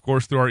links out, of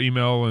course, through our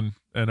email and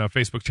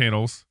Facebook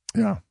channels.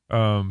 Yeah.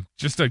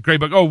 Just a great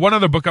book. Oh, one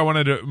other book I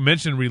wanted to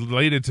mention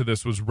related to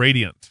this was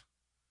Radiant.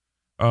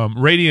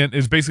 Radiant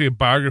is basically a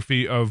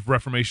biography of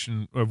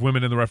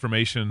women in the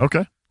Reformation.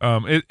 Okay.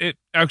 It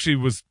actually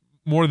was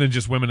more than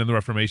just women in the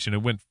Reformation.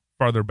 It went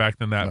farther back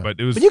than that,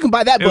 but it was. But you can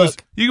buy that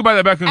book. You can buy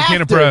that back on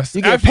Canon Press.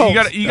 You got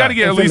to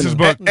get Elise's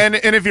book. And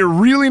if you're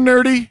really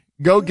nerdy,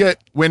 go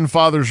get When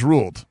Fathers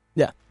Ruled.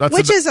 Yeah,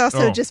 which is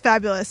also just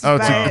fabulous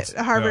by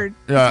Harvard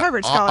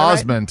Harvard scholar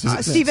Osmond.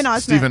 Stephen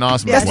Osmond. Stephen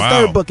Osmond. That's the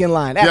third book in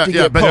line. After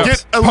you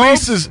get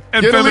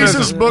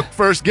Elise's book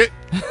first. Get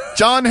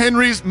John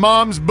Henry's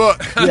mom's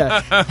book.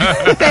 Yeah.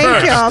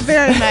 Thank y'all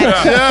very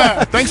much.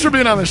 Yeah. Thanks for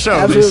being on the show.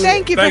 Absolutely.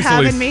 Thank you for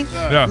having me.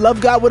 Yeah. Love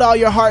God with all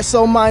your heart,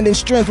 soul, mind, and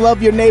strength.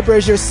 Love your neighbor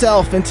as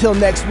yourself. Until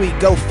next week,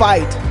 go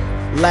fight,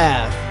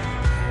 laugh,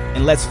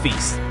 and let's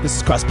feast. This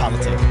is Cross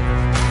Politics.